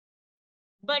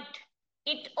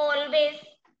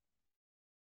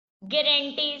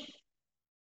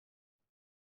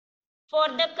for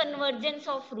the convergence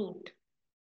of root.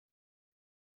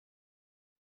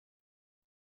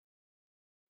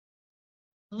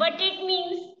 What it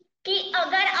means कि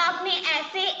अगर आपने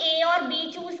ऐसे A और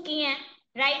B choose किए हैं,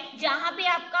 right, जहां पे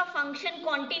आपका फंक्शन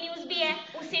कॉन्टिन्यूस भी है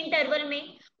उस इंटरवल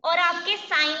में और आपके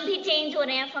साइन भी चेंज हो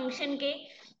रहे हैं फंक्शन के,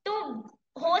 तो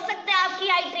हो सकता है आपकी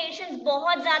आइटरेशंस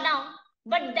बहुत ज्यादा हो,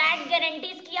 बट दैट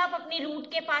गारंटीज कि आप अपनी रूट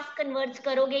के पास कन्वर्ज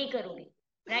करोगे ही करोगे,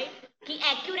 राइट? कि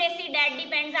एक्यूरेसी दैट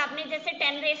डिपेंड्स. आपने जैसे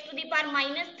 10 raise to the power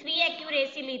 -3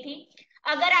 accuracy ली थी,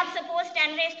 अगर आप suppose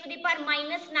 10 raise to the power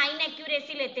 -9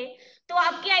 accuracy लेते तो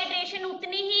आपकी आइटरेशन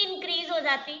उतनी ही इंक्रीज हो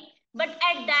जाती, but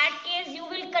at that case you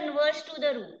will converge to the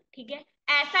root. ठीक है,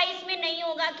 ऐसा इसमें नहीं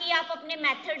होगा कि आप अपने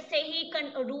मेथड से ही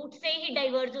रूट से ही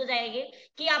डाइवर्ज हो जाएंगे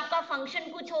कि आपका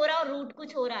फंक्शन कुछ हो रहा और रूट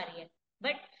कुछ और आ रही है,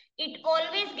 बट इट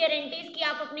ऑलवेज गारंटीज कि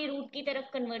आप अपनी रूट की तरफ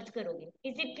कन्वर्ज करोगे.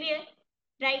 Is it clear?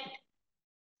 Right.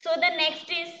 So the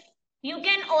next is, you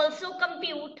can also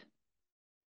compute,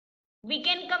 we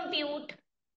can compute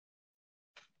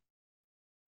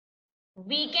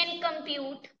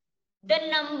the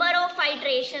number of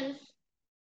iterations,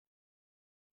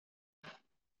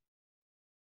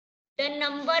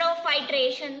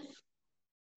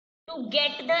 to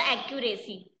get the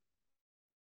accuracy.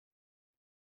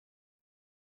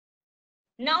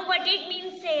 Now what it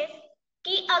means is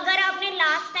कि अगर आपने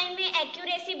last time में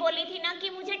accuracy बोली थी ना कि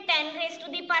मुझे 10 raise to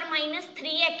the power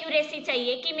 -3 accuracy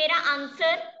चाहिए कि मेरा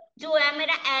आंसर जो है,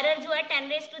 मेरा एरर जो है 10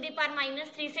 रेज टू दी पावर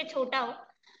 -3 से छोटा हो,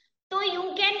 तो यू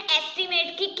कैन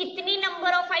एस्टिमेट कि कितनी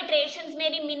नंबर ऑफ आइटरेशंस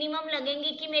मेरी मिनिमम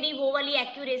लगेंगी कि मेरी वो वाली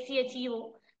एक्यूरेसी अचीव हो.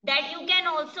 That you can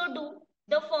also do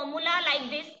the formula like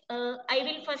this. I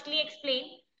will firstly explain.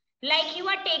 Like you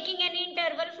are taking any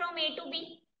interval from A to B.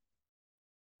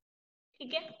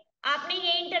 ठीक है, आपने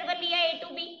ये इंटरवल लिया ए टू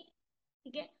बी,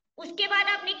 ठीक है। उसके बाद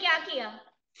आपने क्या किया,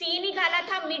 सी निकाला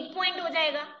था, मिड पॉइंट हो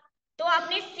जाएगा, तो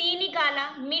आपने सी निकाला,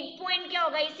 मिड पॉइंट क्या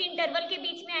होगा, इस इंटरवल के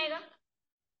बीच में आएगा।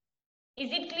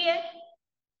 Is it clear?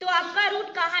 तो आपका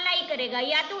रूट कहाँ लाई करेगा,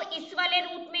 या तो इस वाले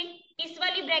रूट में, इस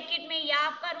वाली ब्रैकेट में, या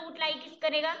आपका रूट लाई किस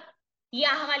करेगा,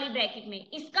 यहाँ वाली ब्रैकेट में।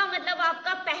 इसका मतलब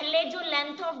आपका पहले जो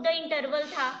लेंथ ऑफ द इंटरवल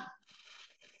था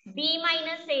b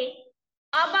माइनस ए,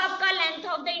 अब आपका लेंथ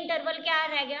ऑफ द इंटरवल क्या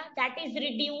रह गया, that is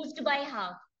reduced by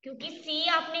half, क्योंकि c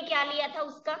आपने क्या लिया था,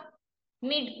 उसका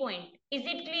mid point. Is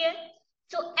it clear?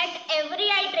 So at every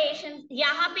iteration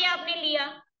यहाँ पे आपने लिया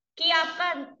कि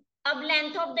आपका अब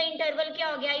लेंथ ऑफ द इंटरवल क्या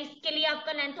हो गया, इसके लिए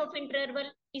आपका लेंथ ऑफ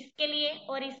इंटरवल, इसके लिए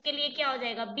और इसके लिए क्या हो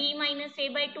जाएगा, b माइनस ए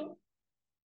बाई 2।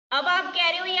 अब आप कह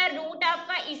रहे हो यार रूट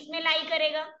आपका इसमें लाई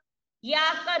करेगा, या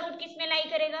आपका रूट किस में लाई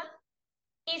करेगा,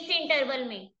 इस इंटरवल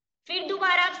में। फिर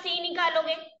दोबारा आप सी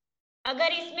निकालोगे,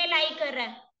 अगर इसमें लाई कर रहा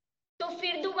है तो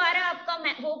फिर दोबारा आपका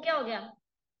वो क्या हो गया,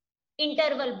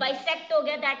 इंटरवल बाइसेक्ट हो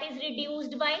गया, that is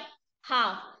reduced by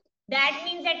half. That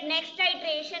means eight next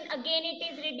iteration again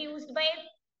it is reduced by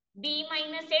b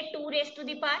minus a 2 raised to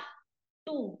the power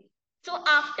 2. So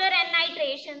after n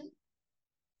iteration,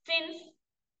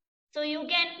 so you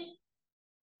can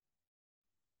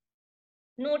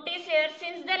notice here,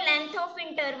 since the length of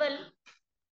interval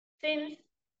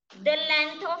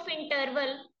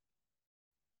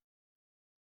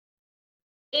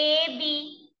a b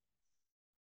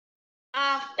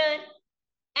after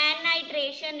n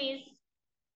iteration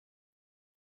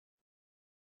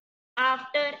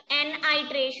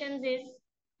is,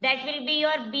 that will be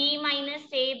your b minus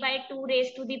a by 2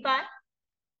 raised to the power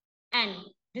n.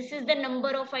 This is the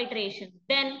number of iterations.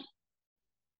 Then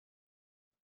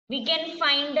we can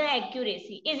find the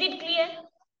accuracy. Is it clear?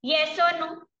 Yes or no?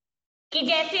 कि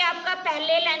जैसे आपका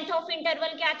पहले length of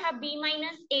interval क्या था, b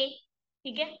minus ए,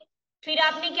 ठीक है। फिर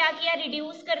आपने क्या किया,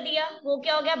 रिड्यूस कर दिया, वो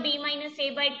क्या हो गया, b माइनस ए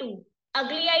बाई 2।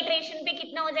 अगली आइट्रेशन पे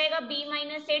कितना हो जाएगा, b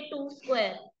minus A 2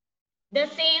 square. The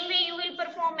same way you will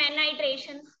perform n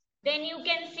iterations, then you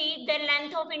can see the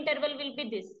length of interval will be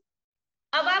this.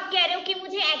 अब आप कह रहे हो कि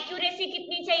मुझे एक्यूरेसी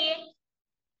कितनी चाहिए,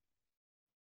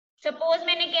 सपोज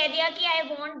मैंने कह दिया कि I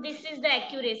want this is the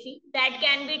accuracy, that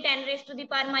can be 10 raised to the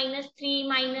power -3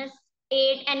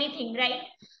 -8 anything,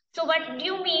 right. So what do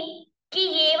you mean कि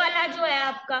ये वाला जो है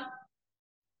आपका,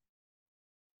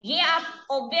 ये आप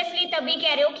ऑब्वियसली तभी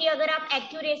कह रहे हो कि अगर आप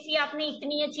एक्यूरेसी आपने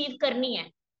इतनी अचीव करनी है,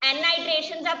 एन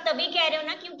आइट्रेशंस आप तभी कह रहे हो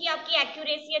ना, क्योंकि आपकी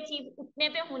एक्यूरेसी अचीव उतने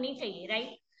पे होनी चाहिए,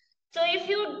 right. So if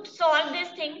you solve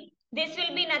this thing, this will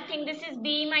be nothing, this is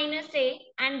b minus a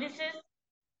and this is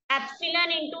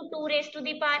epsilon into 2 raised to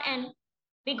the power n,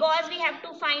 because we have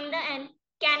to find the n.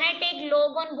 Can I take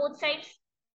log on both sides,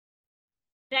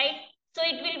 right? So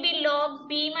it will be log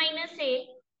b minus a,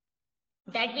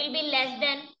 that will be less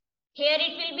than, here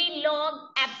it will be log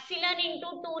epsilon into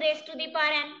 2 raised to the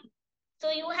power n.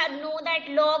 So you have know that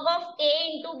log of a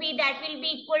into b, that will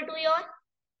be equal to your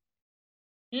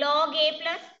log a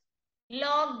plus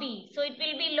log b. So it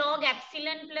will be log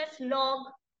epsilon plus log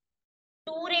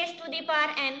 2 raised to the power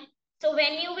n. So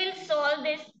when you will solve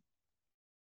this,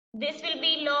 this will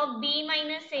be log b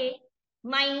minus a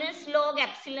minus log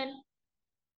epsilon,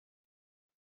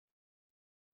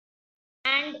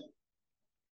 and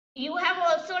you have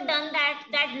also done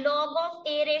that log of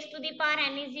a raised to the power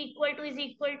n is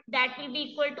equal, that will be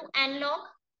equal to n log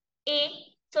a.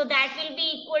 So that will be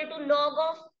equal to log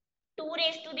of 2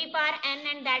 raised to the power n,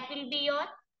 and that will be your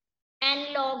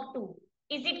n log 2.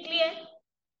 Is it clear?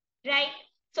 Right?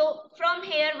 So from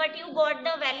here what you got,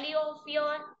 the value of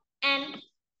your n,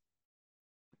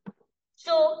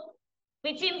 so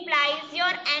which implies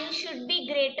your n should be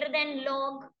greater than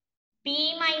log b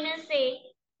minus a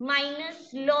minus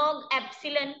log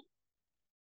epsilon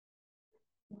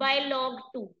by log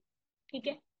 2, ठीक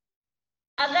है।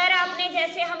 अगर आपने,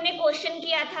 जैसे हमने question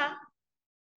किया था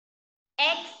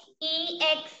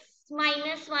x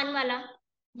minus 1 वाला,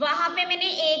 वहां पे मैंने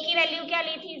a की वैल्यू क्या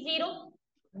ली थी, 0,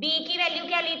 b की वैल्यू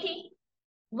क्या ली थी,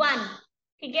 1,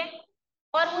 ठीक है।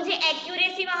 और मुझे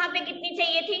एक्यूरेसी वहां पे कितनी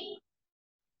चाहिए थी,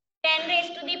 10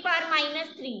 raised to the power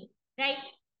 -3, right.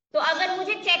 तो अगर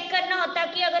मुझे चेक करना होता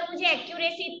कि अगर मुझे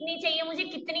एक्यूरेसी इतनी चाहिए, मुझे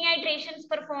कितनी आइट्रेशंस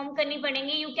परफॉर्म करनी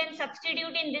पड़ेंगी, you can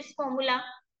substitute in this formula.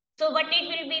 So what it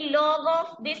will be, log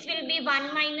of this will be 1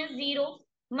 minus 0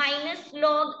 minus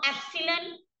log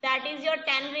epsilon, that is your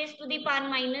 10 raised to the power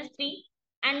 -3,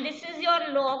 and this is your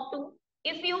log 2.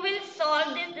 If you will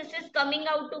solve this, this is coming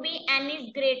out to be n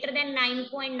is greater than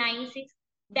 9.96.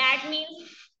 That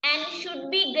means n should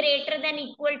be greater than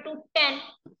equal to 10.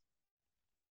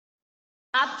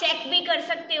 आप check भी कर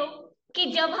सकते हो, कि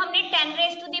जब हमने 10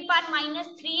 raise to the power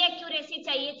 -3 accuracy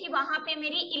चाहिए थी, वहां पे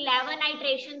मेरी 11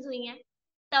 आइट्रेशंस हुई हैं,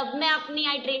 तब मैं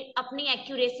अपनी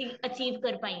एक्यूरेसी अचीव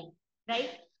कर पाई,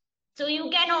 right. So you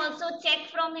can also check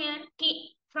from here कि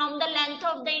from the length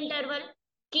of the interval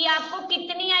कि आपको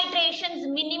कितनी आइट्रेशंस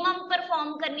मिनिमम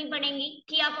परफॉर्म करनी पड़ेंगी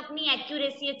कि आप अपनी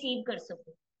एक्यूरेसी अचीव कर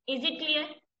सको। Is it clear?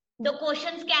 The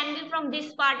questions can be from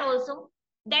this part also,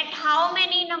 that how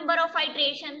many number of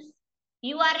iterations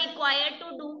you are required to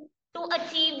do to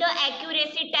achieve the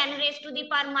accuracy 10 raised to the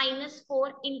power -4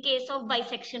 in case of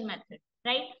bisection method,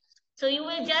 right? So you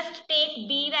will just take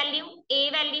b value, a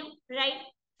value, right?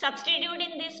 Substitute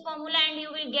in this formula and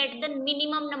you will get the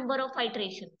minimum number of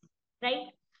iterations, right?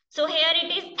 So here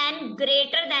it is n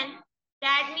greater than,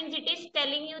 that means it is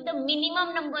telling you the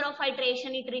minimum number of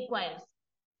iteration it requires,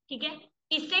 ठीक है।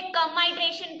 इससे कम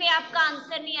iteration पे आपका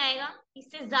answer नहीं आएगा,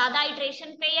 इससे ज्यादा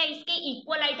iteration पे या इसके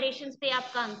इक्वल आइट्रेशन पे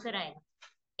आपका आंसर आएगा।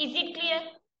 Is it clear?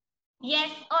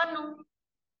 यस और no?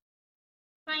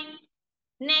 Fine.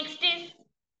 Next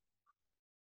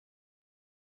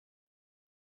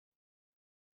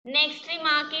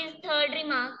remark is third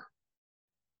remark,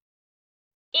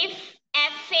 if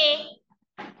FA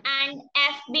and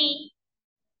FB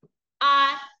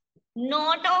are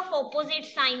not of opposite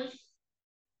signs,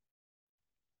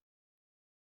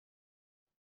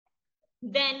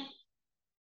 then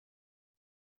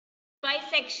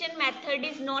bisection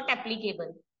method is not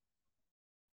applicable.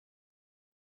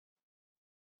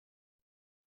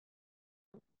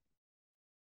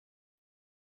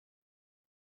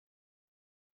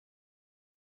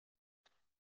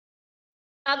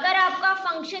 अगर आपका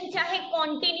फंक्शन चाहे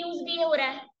कॉन्टिन्यूस भी हो रहा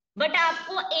है बट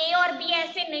आपको ए और बी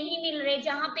ऐसे नहीं मिल रहे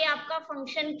जहां पे आपका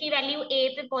फंक्शन की वैल्यू ए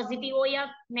पे पॉजिटिव हो या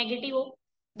नेगेटिव हो,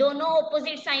 दोनों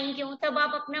ऑपोजिट साइन के हो, तब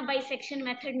आप अपना बाइसेक्शन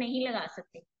मेथड नहीं लगा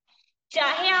सकते,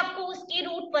 चाहे आपको उसकी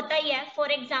रूट पता ही है।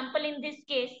 For example in this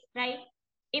case, right,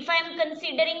 if I am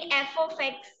considering F of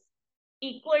x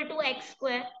equal to x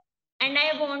square and I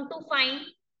want to find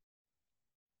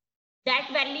that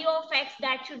value of x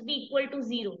that should be equal to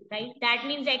 0, right? That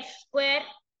means x square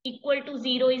equal to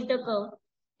 0 is the curve.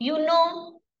 You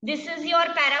know, this is your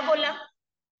parabola.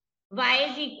 Y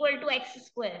is equal to x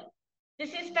square.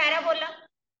 This is parabola.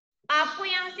 आपको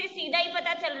यहाँ से सीधा ही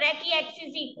पता चल रहा है कि x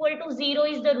is equal to 0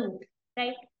 is the root,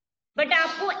 right? But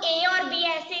आपको a और b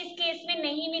ऐसे इस केस में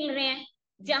नहीं मिल रहे हैं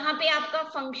जहां पे आपका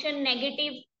फंक्शन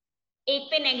नेगेटिव, एक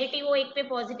पे नेगेटिव हो एक पे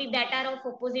positive, that are of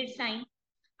opposite sign.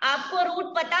 आपको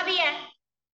रूट पता भी है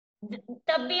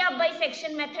तब भी आप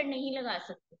बाइसेक्शन मेथड नहीं लगा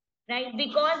सकते, right?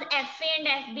 Because F A and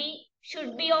F B should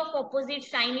be of opposite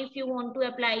sign if you want to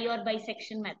apply your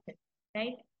bisection method,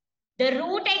 right? The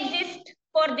root exist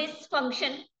for this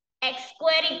function x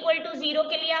square equal to 0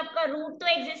 के लिए आपका root तो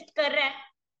exist कर रहा है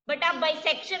but आप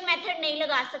bisection method नहीं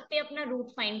लगा सकते अपना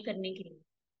रूट फाइंड करने के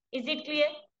लिए। Is it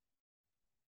clear?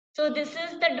 So this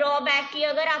is the drawback कि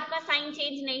अगर आपका साइन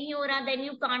चेंज नहीं हो रहा then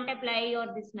you can't apply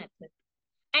your this method.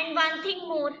 And one thing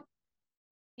more,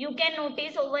 you can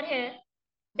notice over here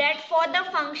that for the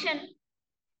function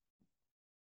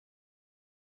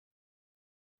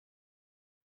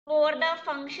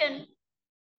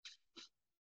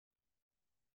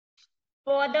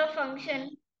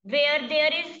where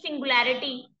there is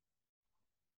singularity,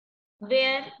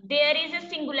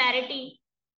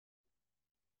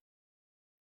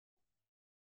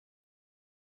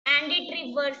 and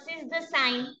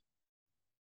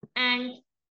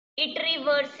it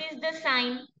reverses the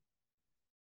sign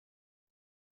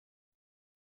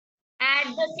at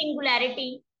the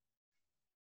singularity,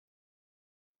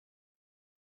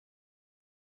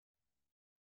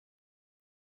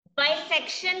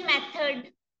 bisection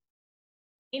method,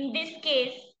 in this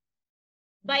case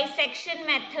bisection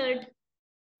method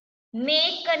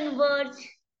may converge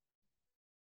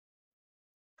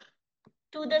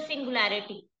to the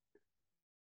singularity.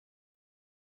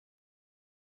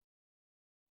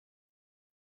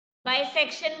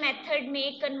 Bisection method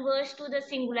may converge to the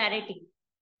singularity.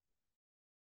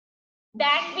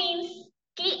 That means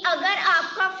कि अगर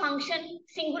आपका function,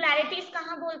 सिंगुलैरिटीज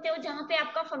कहाँ बोलते हो जहां पे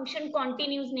आपका function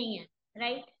continuous नहीं है,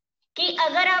 राइट? कि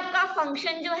अगर आपका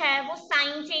फंक्शन जो है वो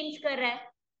साइन चेंज कर रहा है,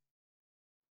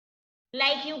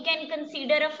 like you can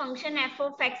consider a function f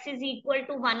of x is equal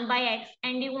to 1 by x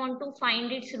and you want to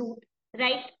find its root,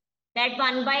 right? That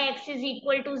 1 by x is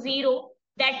equal to 0,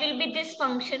 that will be this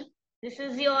function. This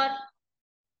is your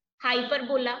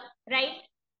hyperbola, right?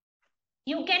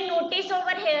 You can notice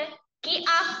over here कि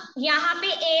आप यहाँ पे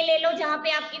a ले लो जहां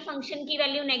पे आपकी function की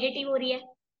value negative हो रही है,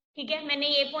 ठीक है, मैंने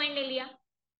ये पॉइंट ले लिया।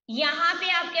 यहाँ पे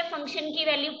आपके फंक्शन की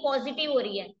वैल्यू पॉजिटिव हो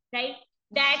रही है, right?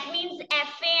 That means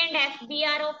F A and F B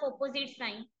are of opposite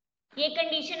sign. ये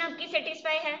कंडीशन आपकी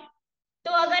सेटिस्फाई है?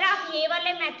 तो अगर आप ये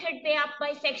वाले मेथड पे आप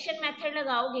बाइसेक्शन मेथड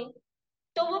लगाओगे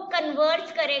तो वो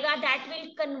कन्वर्ज करेगा, that will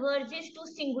converges to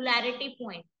singularity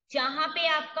point, जहां पे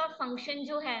आपका फंक्शन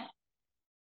जो है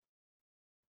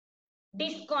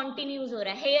discontinuous हो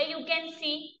रहा है. Here you can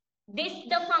see this,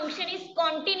 the function is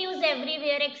continuous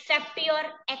everywhere except your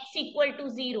x equal to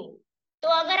 0. तो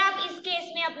अगर आप इस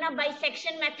केस में अपना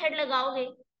बाइसेक्शन मेथड लगाओगे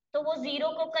तो वो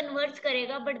 0 को कन्वर्ज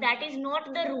करेगा, but that is not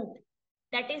the root,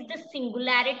 that is the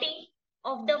singularity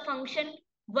of the function.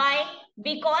 Why?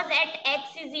 Because at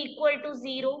x is equal to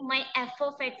 0 my f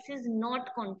of x is not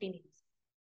continuous,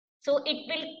 so it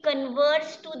will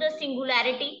converge to the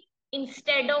singularity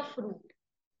instead of root.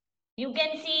 You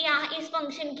can see यहाँ इस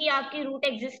function की आपकी root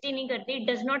exist ही नहीं करती, it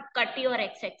does not cut your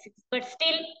x axis, but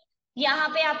still यहाँ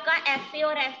पे आपका F A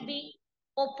और एफ बी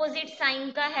ऑपोजिट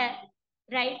साइन का है,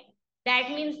 right? That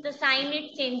means the sign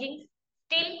it changing,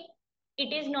 still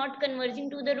it is not converging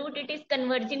to the root, it is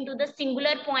converging to the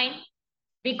singular point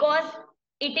because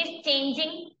it is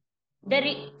changing the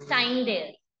sign there.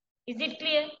 Is it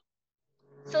clear?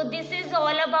 So this is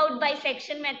all about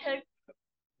bisection method.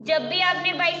 जब भी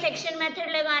आपने bisection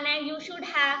method लगाना है you should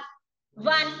have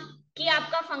one कि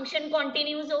आपका function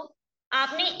continues हो,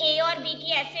 आपने ए और बी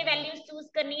की ऐसे वैल्यूज चूज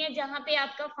करनी है जहां पे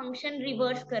आपका फंक्शन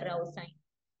रिवर्स कर रहा हो साइन,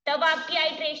 तब आपकी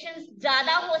आइट्रेशन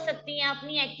ज्यादा हो सकती हैं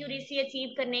अपनी एक्यूरेसी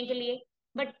अचीव करने के लिए,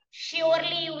 but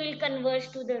surely you will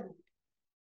converge to the root.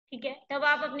 ठीक है, तब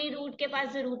आप अपनी रूट के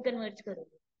पास जरूर कन्वर्ज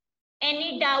करोगे.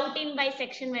 Any doubt in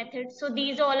bisection method? So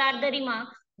these all are the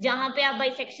remarks जहां पे आप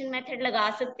बाइसेक्शन मेथड लगा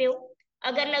सकते हो.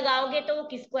 अगर लगाओगे तो वो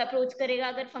किसको अप्रोच करेगा?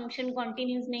 अगर फंक्शन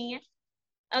कॉन्टिन्यूस नहीं है,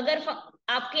 अगर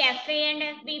आपके F A and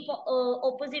F B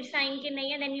opposite sign के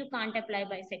नहीं है, then you can't apply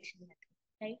bisection method,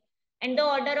 right? And the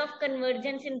order of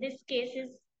convergence in this case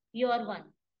is your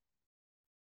one.